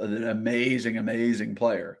you're an amazing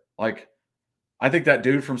player. Like, I think that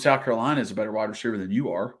dude from South Carolina is a better wide receiver than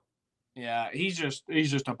you are. Yeah, he's just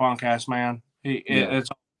a punk ass man. It's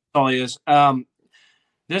all he is.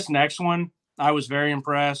 This next one, I was very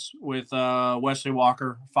impressed with Wesley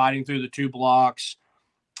Walker fighting through the 2 blocks.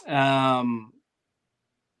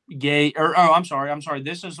 I'm sorry.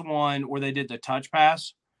 This is the one where they did the touch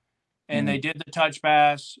pass, and they did the touch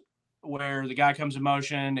pass where the guy comes in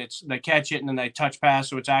motion. They catch it and then they touch pass,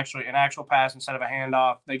 so it's actually an actual pass instead of a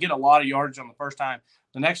handoff. They get a lot of yardage on the first time.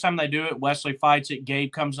 The next time they do it, Wesley fights it.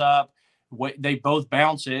 Gabe comes up. They both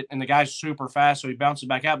bounce it, and the guy's super fast, so he bounces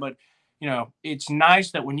back out. But, it's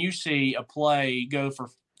nice that when you see a play go for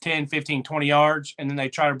 10, 15, 20 yards, and then they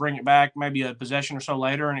try to bring it back maybe a possession or so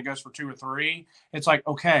later, and it goes for 2 or 3, it's like,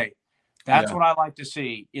 okay, that's what I like to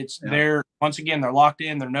see. They're, once again, they're locked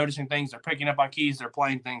in, they're noticing things, they're picking up on keys, they're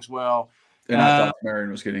playing things well. And I thought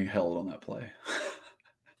Marion was getting held on that play.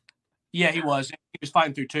 Yeah, he was. He was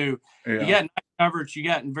fighting through 2. Yeah. You got nice coverage. You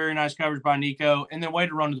got very nice coverage by Nico, and then way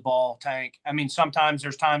to run to the ball, Tank. I mean, sometimes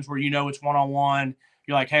there's times where it's one-on-one.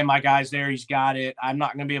 You're like, hey, my guy's there. He's got it. I'm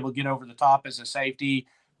not going to be able to get over the top as a safety.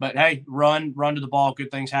 But, hey, run to the ball. Good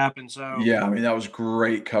things happen. So yeah, I mean, that was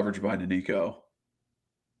great coverage by Nico.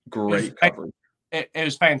 Great coverage. It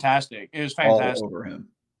was fantastic. It was fantastic. All over him.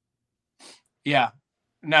 Yeah.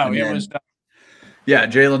 No, it was yeah,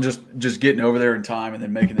 Jalen just getting over there in time and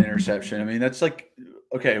then making the interception. I mean, that's like,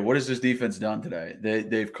 okay, what has this defense done today?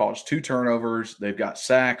 They've caused 2 turnovers. They've got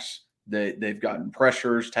sacks. They've gotten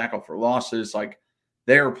pressures, tackle for losses. Like,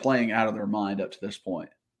 they are playing out of their mind up to this point.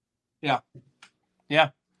 Yeah. Yeah.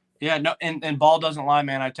 Yeah. No, and ball doesn't lie,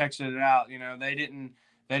 man. I texted it out. They didn't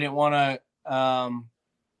want to,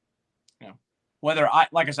 whether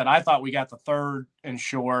like I said, I thought we got the 3rd and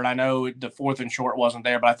short. I know the 4th and short wasn't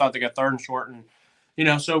there, but I thought they got 3rd and short. And,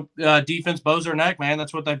 so defense bows their neck, man.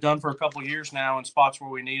 That's what they've done for a couple of years now in spots where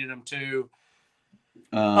we needed them to.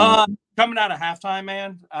 Coming out of halftime,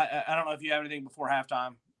 man, I don't know if you have anything before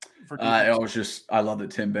halftime. I love that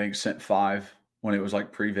Tim Banks sent 5 when it was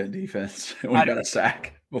like prevent defense. We got a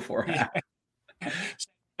sack before half.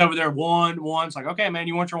 Over there, one. It's like, okay, man,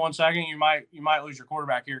 you want your 1 second? You might lose your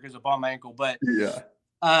quarterback here because of bum ankle. But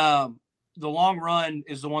the long run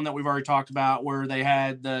is the one that we've already talked about, where they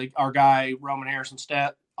had our guy Roman Harrison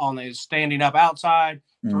standing up outside,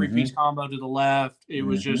 3-piece combo to the left. It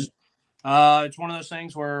was just it's one of those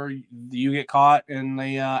things where you get caught in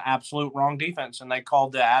the absolute wrong defense, and they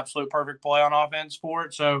called the absolute perfect play on offense for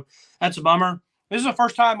it. So that's a bummer. This is the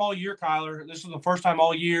first time all year, Kyler. This is the first time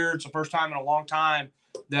all year. It's the first time in a long time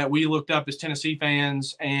that we looked up as Tennessee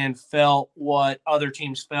fans and felt what other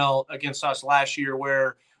teams felt against us last year,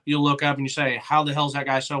 where you look up and you say, how the hell is that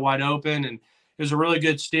guy so wide open? And it was a really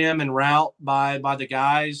good stem and route by the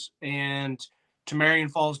guys. And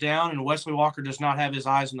Tamarian falls down, and Wesley Walker does not have his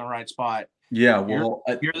eyes in the right spot. Yeah, well,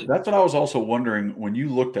 that's what I was also wondering. When you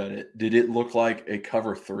looked at it, did it look like a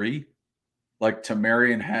cover 3? Like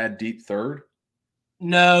Tamarian had deep third?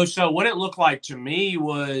 No, so what it looked like to me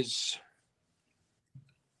was –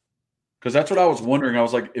 because that's what I was wondering. I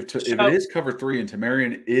was like, if it is cover 3 and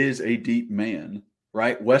Tamarian is a deep man,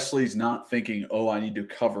 right? Wesley's not thinking, oh, I need to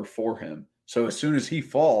cover for him. So as soon as he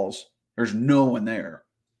falls, there's no one there.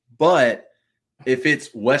 But if it's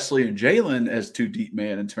Wesley and Jalen as 2 deep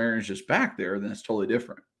man and Tamarian's just back there, then it's totally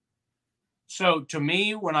different. So to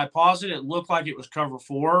me, when I paused it, it looked like it was cover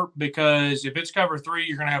 4, because if it's cover 3,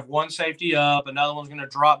 you're going to have one safety up, another one's going to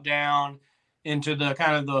drop down into the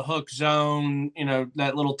kind of the hook zone,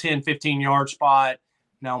 that little 10, 15-yard spot.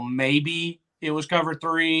 Now, maybe it was cover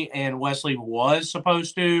 3 and Wesley was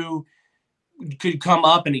supposed to could come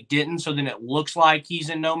up and he didn't. So then it looks like he's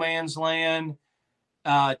in no man's land.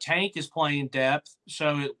 Tank is playing depth.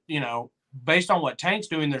 So, based on what Tank's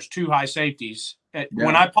doing, there's 2 high safeties.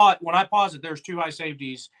 When I pause it, there's 2 high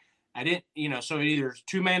safeties. I didn't, so it either is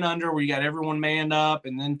 2 man under where you got everyone manned up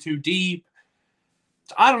and then 2 deep.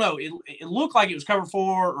 I don't know. It looked like it was cover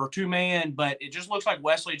 4 or 2 man, but it just looks like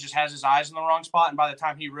Wesley just has his eyes in the wrong spot. And by the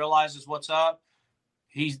time he realizes what's up,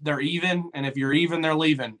 they're even. And if you're even, they're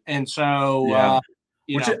leaving. And so,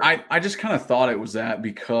 I just kind of thought it was that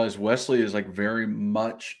because Wesley is like very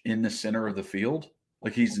much in the center of the field.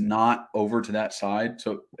 Like he's not over to that side.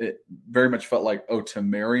 So it very much felt like, oh,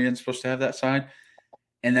 Tamarian's supposed to have that side.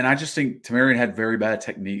 And then I just think Tamarian had very bad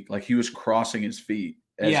technique. Like he was crossing his feet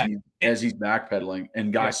as he's backpedaling,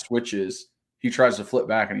 and guy switches. He tries to flip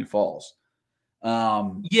back and he falls.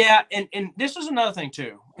 And this is another thing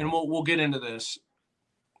too, and we'll get into this.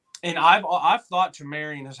 And I've thought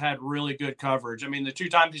Tamarian has had really good coverage. I mean, the 2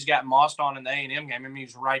 times he's got mossed on in the A&M game, I mean,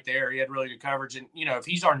 he's right there. He had really good coverage. And, if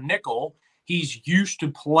he's our nickel, he's used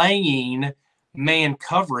to playing man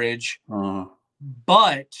coverage.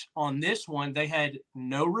 But on this one, they had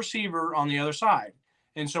no receiver on the other side.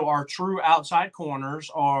 And so our true outside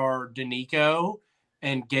corners are Danico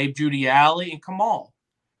and Gabe Judiali and Kamal.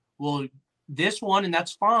 Well, this one, and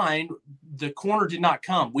that's fine, the corner did not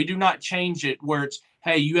come. We do not change it where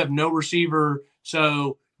hey, you have no receiver,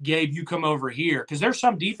 so Gabe, you come over here. Because there's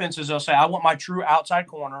some defenses they'll say, I want my true outside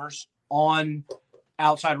corners on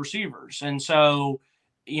outside receivers. And so,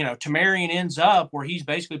 Tamarian ends up where he's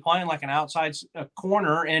basically playing like an outside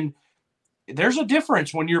corner. And there's a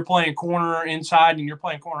difference when you're playing corner inside and you're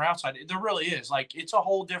playing corner outside. There really is. Like, it's a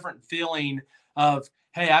whole different feeling of,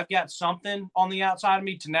 hey, I've got something on the outside of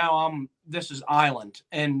me to now this is island.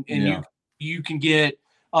 And you can get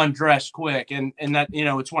undressed quick. And that,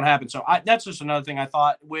 it's what happened. So that's just another thing I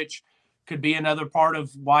thought, which could be another part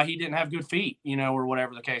of why he didn't have good feet, or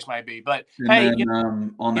whatever the case might be. But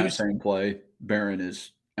on that same play, Barron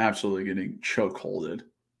is absolutely getting chokeholded.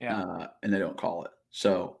 Yeah. And they don't call it.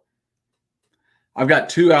 So I've got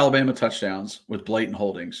 2 Alabama touchdowns with blatant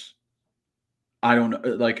holdings. I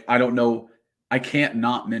don't know. I can't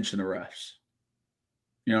not mention the refs.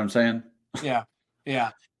 You know what I'm saying? Yeah.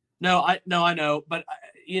 Yeah. No, I know. But,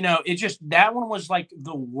 it just, that one was like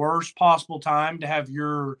the worst possible time to have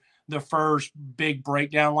the first big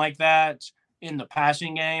breakdown like that in the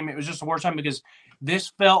passing game. It was just the worst time because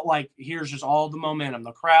this felt like here's just all the momentum.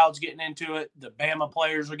 The crowd's getting into it. The Bama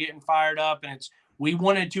players are getting fired up. And we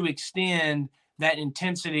wanted to extend that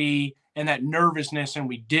intensity and that nervousness, and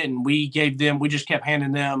we didn't. We just kept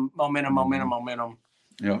handing them momentum.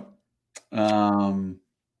 Yep.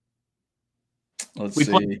 Let's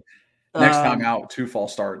see. Next time out, 2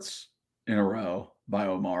 false starts in a row by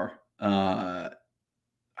Omar. I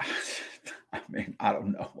mean, I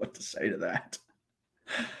don't know what to say to that.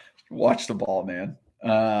 Watch the ball, man.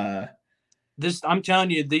 I'm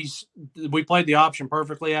telling you, we played the option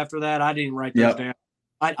perfectly after that. I didn't write those down.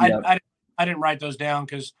 I didn't write those down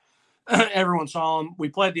because everyone saw them. We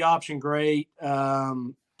played the option great.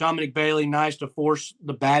 Dominic Bailey, nice to force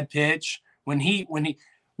the bad pitch. When he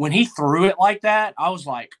threw it like that, I was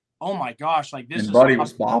like, oh my gosh, like this. And Buddy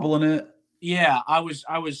was bobbling it. Yeah, I was,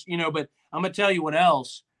 but I'm gonna tell you what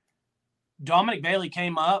else. Dominic Bailey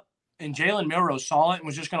came up and Jalen Milroe saw it and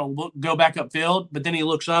was just going to go back upfield, but then he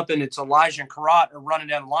looks up and it's Elijah and Karat are running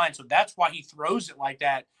down the line. So that's why he throws it like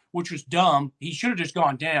that, which was dumb. He should have just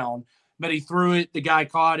gone down, but he threw it. The guy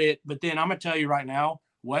caught it. But then I'm going to tell you right now,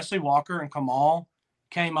 Wesley Walker and Kamal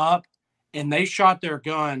came up and they shot their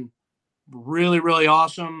gun really, really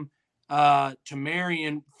awesome.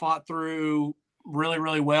 Tamarian fought through really,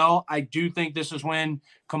 really well. I do think this is when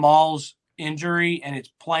Kamal's injury and it's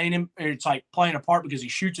like playing a part because he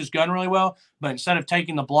shoots his gun really well, but instead of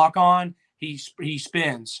taking the block on, he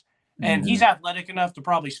spins. And he's athletic enough to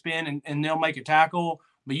probably spin and they'll make a tackle,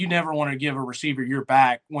 but you never want to give a receiver your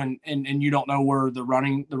back when and you don't know where the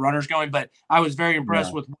runner's going. But I was very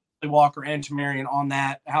impressed with Wesley Walker and Tamarian on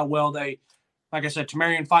that, how well they, like I said,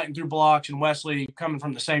 Tamarian fighting through blocks and Wesley coming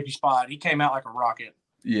from the safety spot. He came out like a rocket.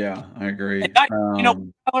 Yeah, I agree.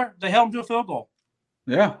 Tyler, they held him to a field goal.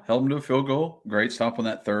 Yeah, held him to a field goal. Great stop on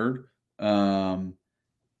that third.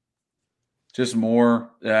 Just more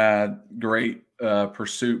great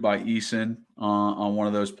pursuit by Eason on one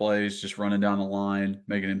of those plays, just running down the line,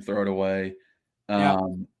 making him throw it away.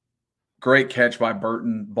 Great catch by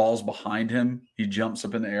Burton. Ball's behind him. He jumps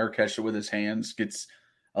up in the air, catches it with his hands, gets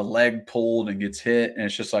a leg pulled and gets hit. And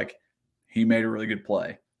it's just like he made a really good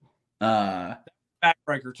play.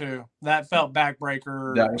 Backbreaker, too. That felt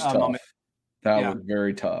backbreaker. That was tough. That was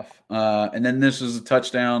very tough. And then this is a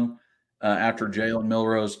touchdown after Jalen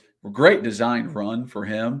Milroe's great design run for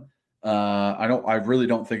him. I really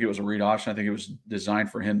don't think it was a read option. I think it was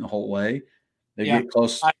designed for him the whole way. They get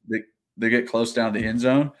close. They get close down the end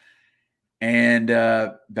zone, and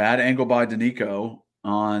bad angle by Danico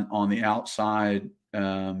on the outside,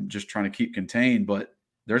 just trying to keep contained. But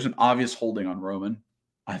there's an obvious holding on Roman.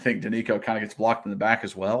 I think Danico kind of gets blocked in the back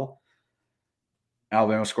as well.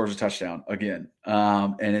 Alabama scores a touchdown again.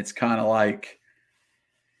 And it's kind of like,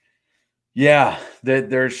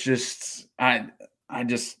 there's just, I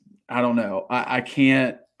don't know.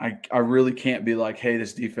 I really can't be like, hey,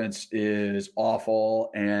 this defense is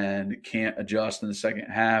awful and can't adjust in the second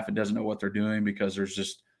half and doesn't know what they're doing, because there's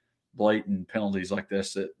just blatant penalties like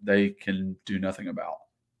this that they can do nothing about.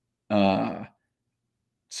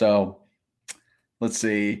 So let's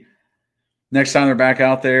see. Next time they're back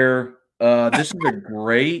out there, this is a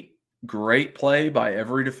great play by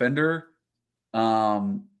every defender.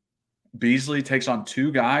 Beasley takes on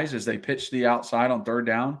 2 guys as they pitch to the outside on third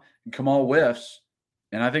down, and Kamal whiffs,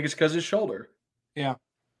 and I think it's because of his shoulder. Yeah.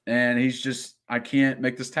 And he's just, I can't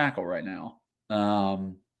make this tackle right now.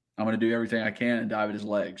 I'm going to do everything I can and dive at his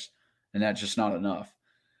legs, and that's just not enough.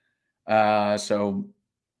 So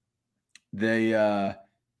they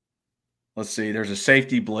let's see, there's a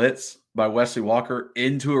safety blitz by Wesley Walker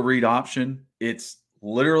into a read option. It's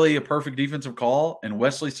literally a perfect defensive call, and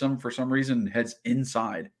Wesley for some reason heads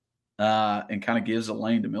inside and kind of gives a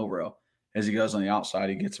lane to Milrow. As he goes on the outside,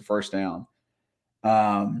 he gets a first down.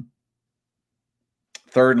 3rd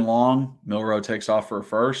and long, Milrow takes off for a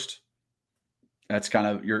first. That's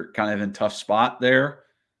you're kind of in a tough spot there.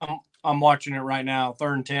 I'm watching it right now.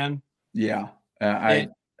 3rd and 10. Yeah, I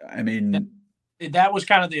mean, that was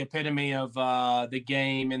kind of the epitome of the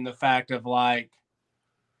game, and the fact of like,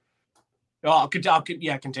 continue.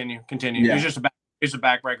 Yeah. It's a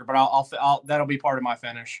backbreaker, but I'll that'll be part of my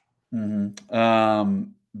finish. Mm-hmm.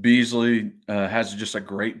 Beasley has just a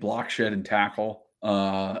great block shed and tackle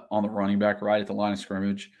on the running back right at the line of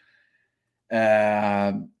scrimmage.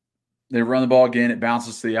 They run the ball again. It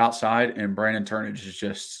bounces to the outside, and Brandon Turnage is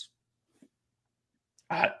just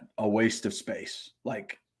a waste of space.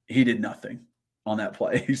 Like, he did nothing on that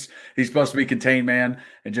play. He's supposed to be contained man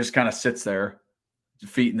and just kind of sits there,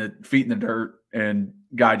 feet in the dirt, and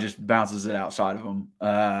guy just bounces it outside of him.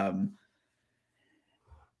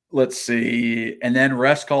 Let's see. And then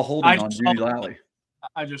refs call holding on Judy Lally.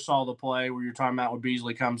 I just saw the play where you're talking about when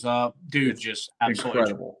Beasley comes up. Dude, it's just absolutely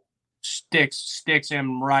incredible. Sticks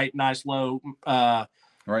him right, nice low right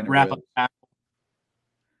in the wrap up.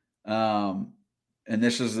 And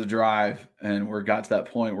this is the drive, and we got to that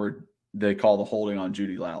point where they call the holding on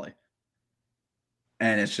Judy Lally.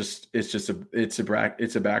 And it's a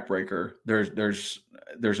backbreaker.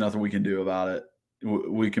 There's nothing we can do about it.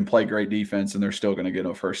 We can play great defense, and they're still going to get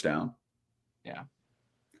a first down. Yeah.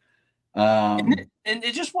 And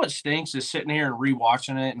it just what stinks is sitting here and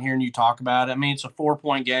rewatching it and hearing you talk about it. I mean, it's a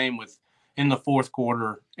 4-point game in the 4th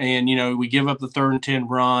quarter, and we give up the 3rd and 10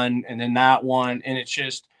 run, and then that one, and it's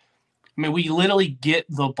just, I mean, we literally get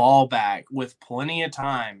the ball back with plenty of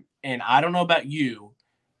time, and I don't know about you,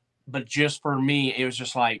 but just for me, it was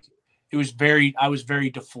just like I was very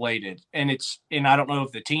deflated, and I don't know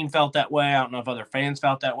if the team felt that way. I don't know if other fans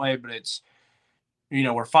felt that way, but it's,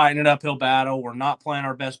 we're fighting an uphill battle. We're not playing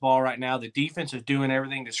our best ball right now. The defense is doing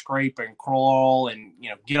everything to scrape and crawl and,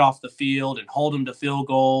 get off the field and hold them to field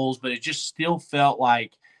goals. But it just still felt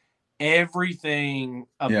like everything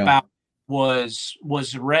about was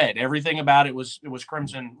red. Everything about it was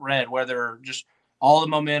crimson red, whether just all the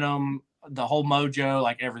momentum, the whole mojo,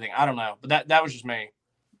 like everything. I don't know. But that was just me.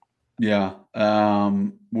 Yeah.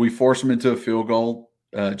 We force him into a field goal.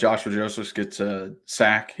 Joshua Joseph gets a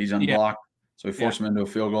sack. He's unblocked. Yeah. So we force him into a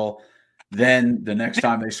field goal. Then the next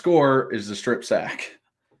time they score is the strip sack.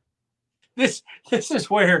 This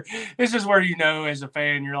is where as a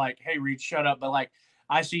fan, you're like, hey, Reed, shut up. But like,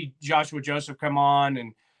 I see Joshua Joseph come off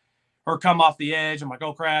the edge. I'm like,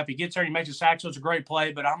 oh crap. He gets there, he makes a sack, so it's a great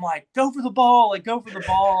play. But I'm like, go for the ball.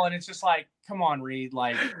 And it's just like, come on, Reed.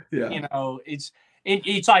 Like, it's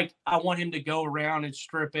like I want him to go around and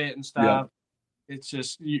strip it and stuff. Yeah. It's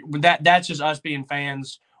just that's just us being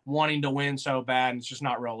fans wanting to win so bad, and it's just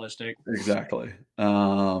not realistic. Exactly.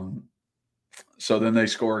 So then they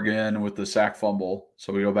score again with the sack fumble.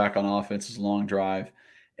 So we go back on offense. It's a long drive,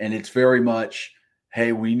 and it's very much,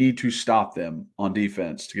 hey, we need to stop them on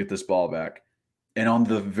defense to get this ball back. And on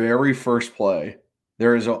the very first play,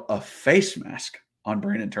 there is a face mask on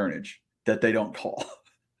Brandon Turnage that they don't call.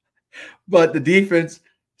 But the defense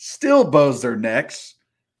still bows their necks.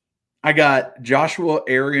 I got Joshua,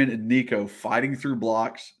 Arian, and Nico fighting through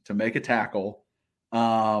blocks to make a tackle.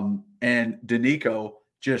 And Danico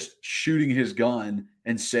just shooting his gun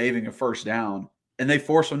and saving a first down. And they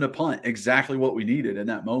force him to punt, exactly what we needed in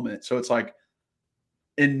that moment. So it's like,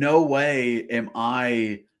 in no way am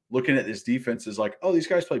I looking at this defense as like, oh, these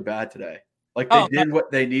guys played bad today. Like, they did what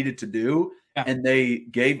they needed to do. Yeah. And they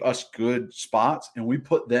gave us good spots, and we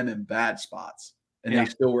put them in bad spots, and they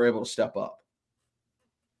still were able to step up.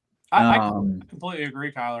 I completely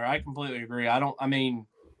agree, Kyler. I completely agree.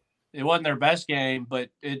 It wasn't their best game, but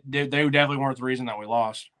they definitely weren't the reason that we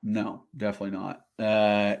lost. No, definitely not.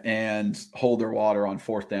 And hold their water on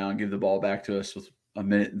 4th down, give the ball back to us with 1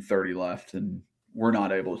 minute and 30 left, and we're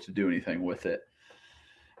not able to do anything with it.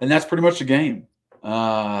 And that's pretty much the game.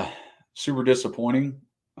 Super disappointing.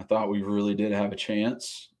 I thought we really did have a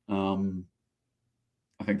chance. I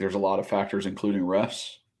think there's a lot of factors, including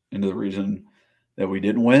refs, into the reason that we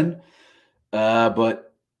didn't win.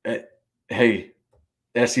 But hey,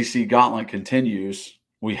 SEC gauntlet continues.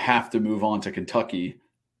 We have to move on to Kentucky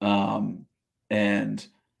and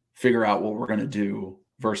figure out what we're going to do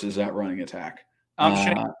versus that running attack.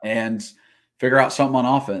 And figure out something on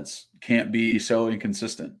offense. Can't be so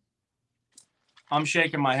inconsistent. I'm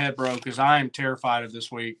shaking my head, bro, because I am terrified of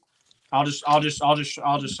this week. I'll just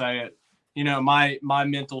say it. My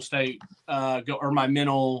mental state my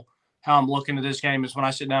mental how I'm looking at this game is when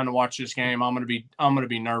I sit down to watch this game, I'm gonna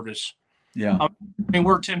be nervous. Yeah. I mean,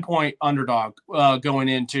 we're a 10-point underdog going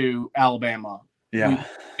into Alabama. Yeah.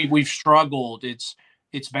 We've struggled. It's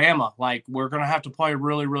Bama. Like, we're gonna have to play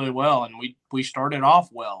really, really well, and we started off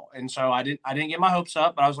well, and so I didn't get my hopes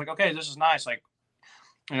up, but I was like, okay, this is nice. Like,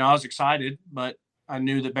 I was excited, but I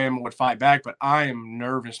knew that Bama would fight back. But I am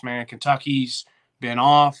nervous, man. Kentucky's been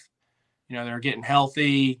off. They're getting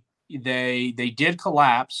healthy. They did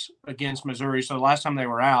collapse against Missouri. So the last time they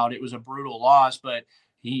were out, it was a brutal loss, but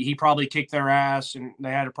he probably kicked their ass, and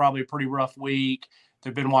they had probably a pretty rough week.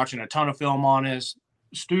 They've been watching a ton of film on us.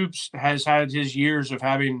 Stoops has had his years of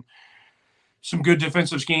having some good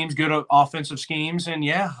defensive schemes, good offensive schemes. And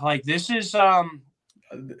yeah, like, this is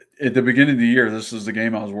at the beginning of the year, this is the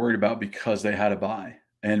game I was worried about because they had a bye,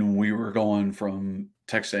 and we were going from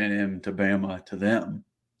Texas A&M to Bama to them.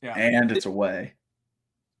 Yeah. And it's away.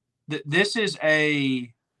 This is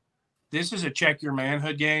a check your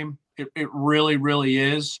manhood game. It really, really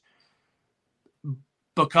is,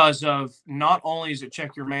 because of not only is it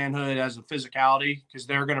check your manhood as a physicality, because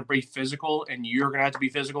they're going to be physical and you're going to have to be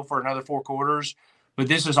physical for another 4 quarters, but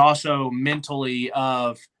this is also mentally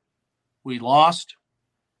of, we lost,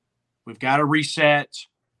 we've got to reset,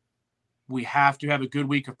 we have to have a good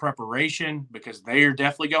week of preparation because they are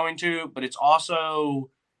definitely going to, but it's also,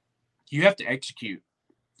 you have to execute.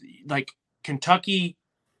 Like, Kentucky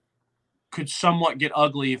could somewhat get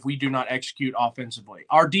ugly if we do not execute offensively.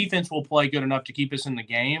 Our defense will play good enough to keep us in the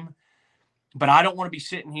game, but I don't want to be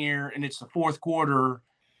sitting here and it's the 4th quarter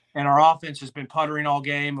and our offense has been puttering all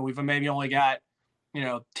game and we've maybe only got,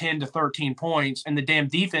 10 to 13 points, and the damn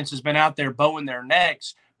defense has been out there bowing their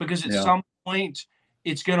necks, because at some point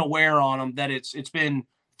it's going to wear on them that it's been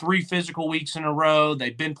 3 physical weeks in a row.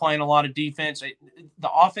 They've been playing a lot of defense. The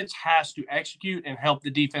offense has to execute and help the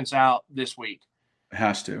defense out this week.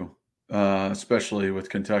 Has to, especially with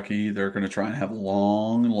Kentucky. They're going to try and have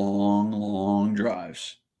long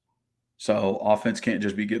drives. So offense can't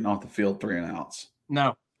just be getting off the field 3 and outs.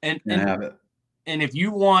 No. And have it. And if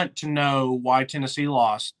you want to know why Tennessee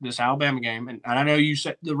lost this Alabama game, and I know you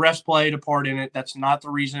said the refs played a part in it, that's not the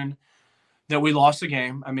reason that we lost the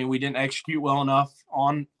game. I mean, we didn't execute well enough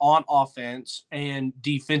on offense, and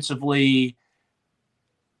defensively,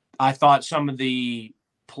 I thought some of the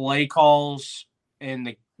play calls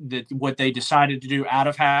and what they decided to do out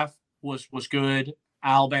of half was good.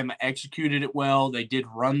 Alabama executed it well. They did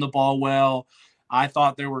run the ball well. I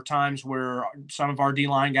thought there were times where some of our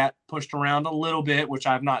D-line got pushed around a little bit, which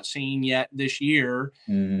I've not seen yet this year.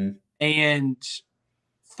 Mm-hmm. And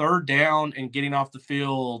 3rd down and getting off the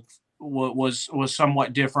field was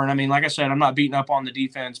somewhat different. I mean, like I said, I'm not beating up on the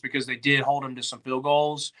defense because they did hold them to some field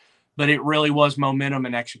goals, but it really was momentum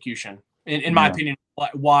and execution. In my opinion,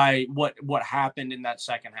 what happened in that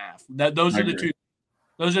second half. Those are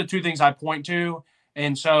the two things I point to.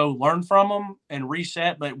 And so learn from them and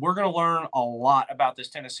reset. But we're going to learn a lot about this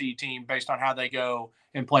Tennessee team based on how they go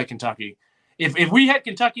and play Kentucky. If we had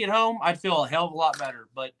Kentucky at home, I'd feel a hell of a lot better.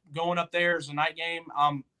 But going up there as a night game,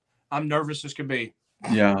 I'm nervous as could be.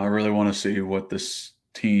 Yeah, I really want to see what this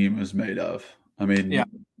team is made of. I mean,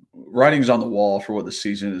 writing's on the wall for what the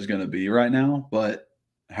season is going to be right now, but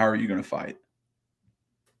how are you going to fight?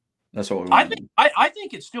 That's what we want. I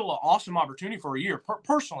think it's still an awesome opportunity for a year.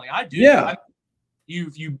 Personally, I do. Yeah.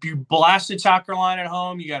 You blasted South Carolina at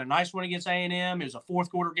home. You got a nice one against A&M. It was a 4th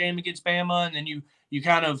quarter game against Bama, and then you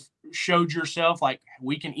kind of showed yourself like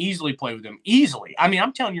we can easily play with them. Easily. I mean,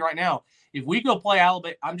 I'm telling you right now, if we go play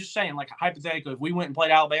Alabama, I'm just saying, like, hypothetically, if we went and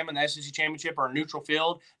played Alabama in the SEC championship or a neutral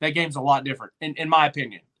field, that game's a lot different, in my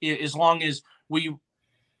opinion, as long as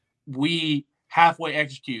we halfway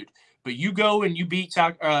execute. But you go and you beat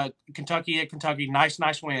Kentucky at Kentucky,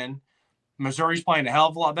 nice win. Missouri's playing a hell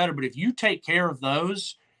of a lot better. But if you take care of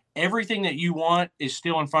those, everything that you want is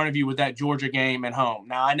still in front of you with that Georgia game at home.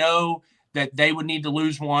 Now, I know that they would need to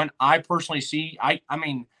lose one. I personally see – I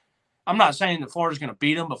mean, I'm not saying that Florida's going to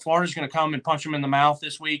beat them, but Florida's going to come and punch them in the mouth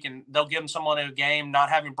this week, and they'll give them someone in a game. Not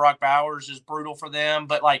having Brock Bowers is brutal for them.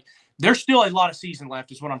 But, like, there's still a lot of season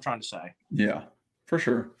left is what I'm trying to say. Yeah, for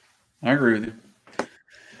sure. I agree with you.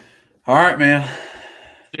 All right, man.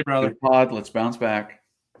 See you, brother. Good pod. Let's bounce back.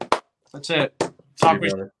 That's it. Talk to you,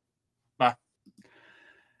 brother. Bye.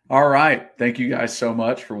 All right. Thank you guys so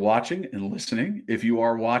much for watching and listening. If you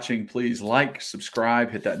are watching, please like,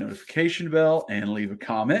 subscribe, hit that notification bell, and leave a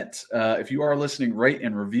comment. If you are listening, rate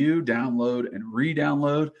and review, download and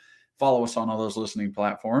re-download. Follow us on all those listening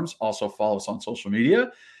platforms. Also follow us on social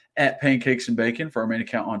media at Pancakes and Bacon for our main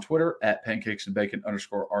account on Twitter, at Pancakes and Bacon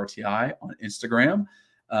 _RTI on Instagram.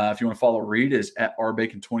 If you want to follow Reed, is at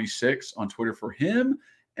rbacon26 on Twitter for him.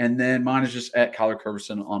 And then mine is just at Kyler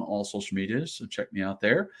Kerberson on all social media. So check me out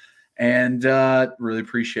there. And really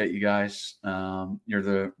appreciate you guys. You're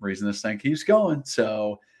the reason this thing keeps going.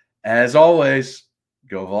 So as always,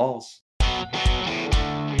 go Vols.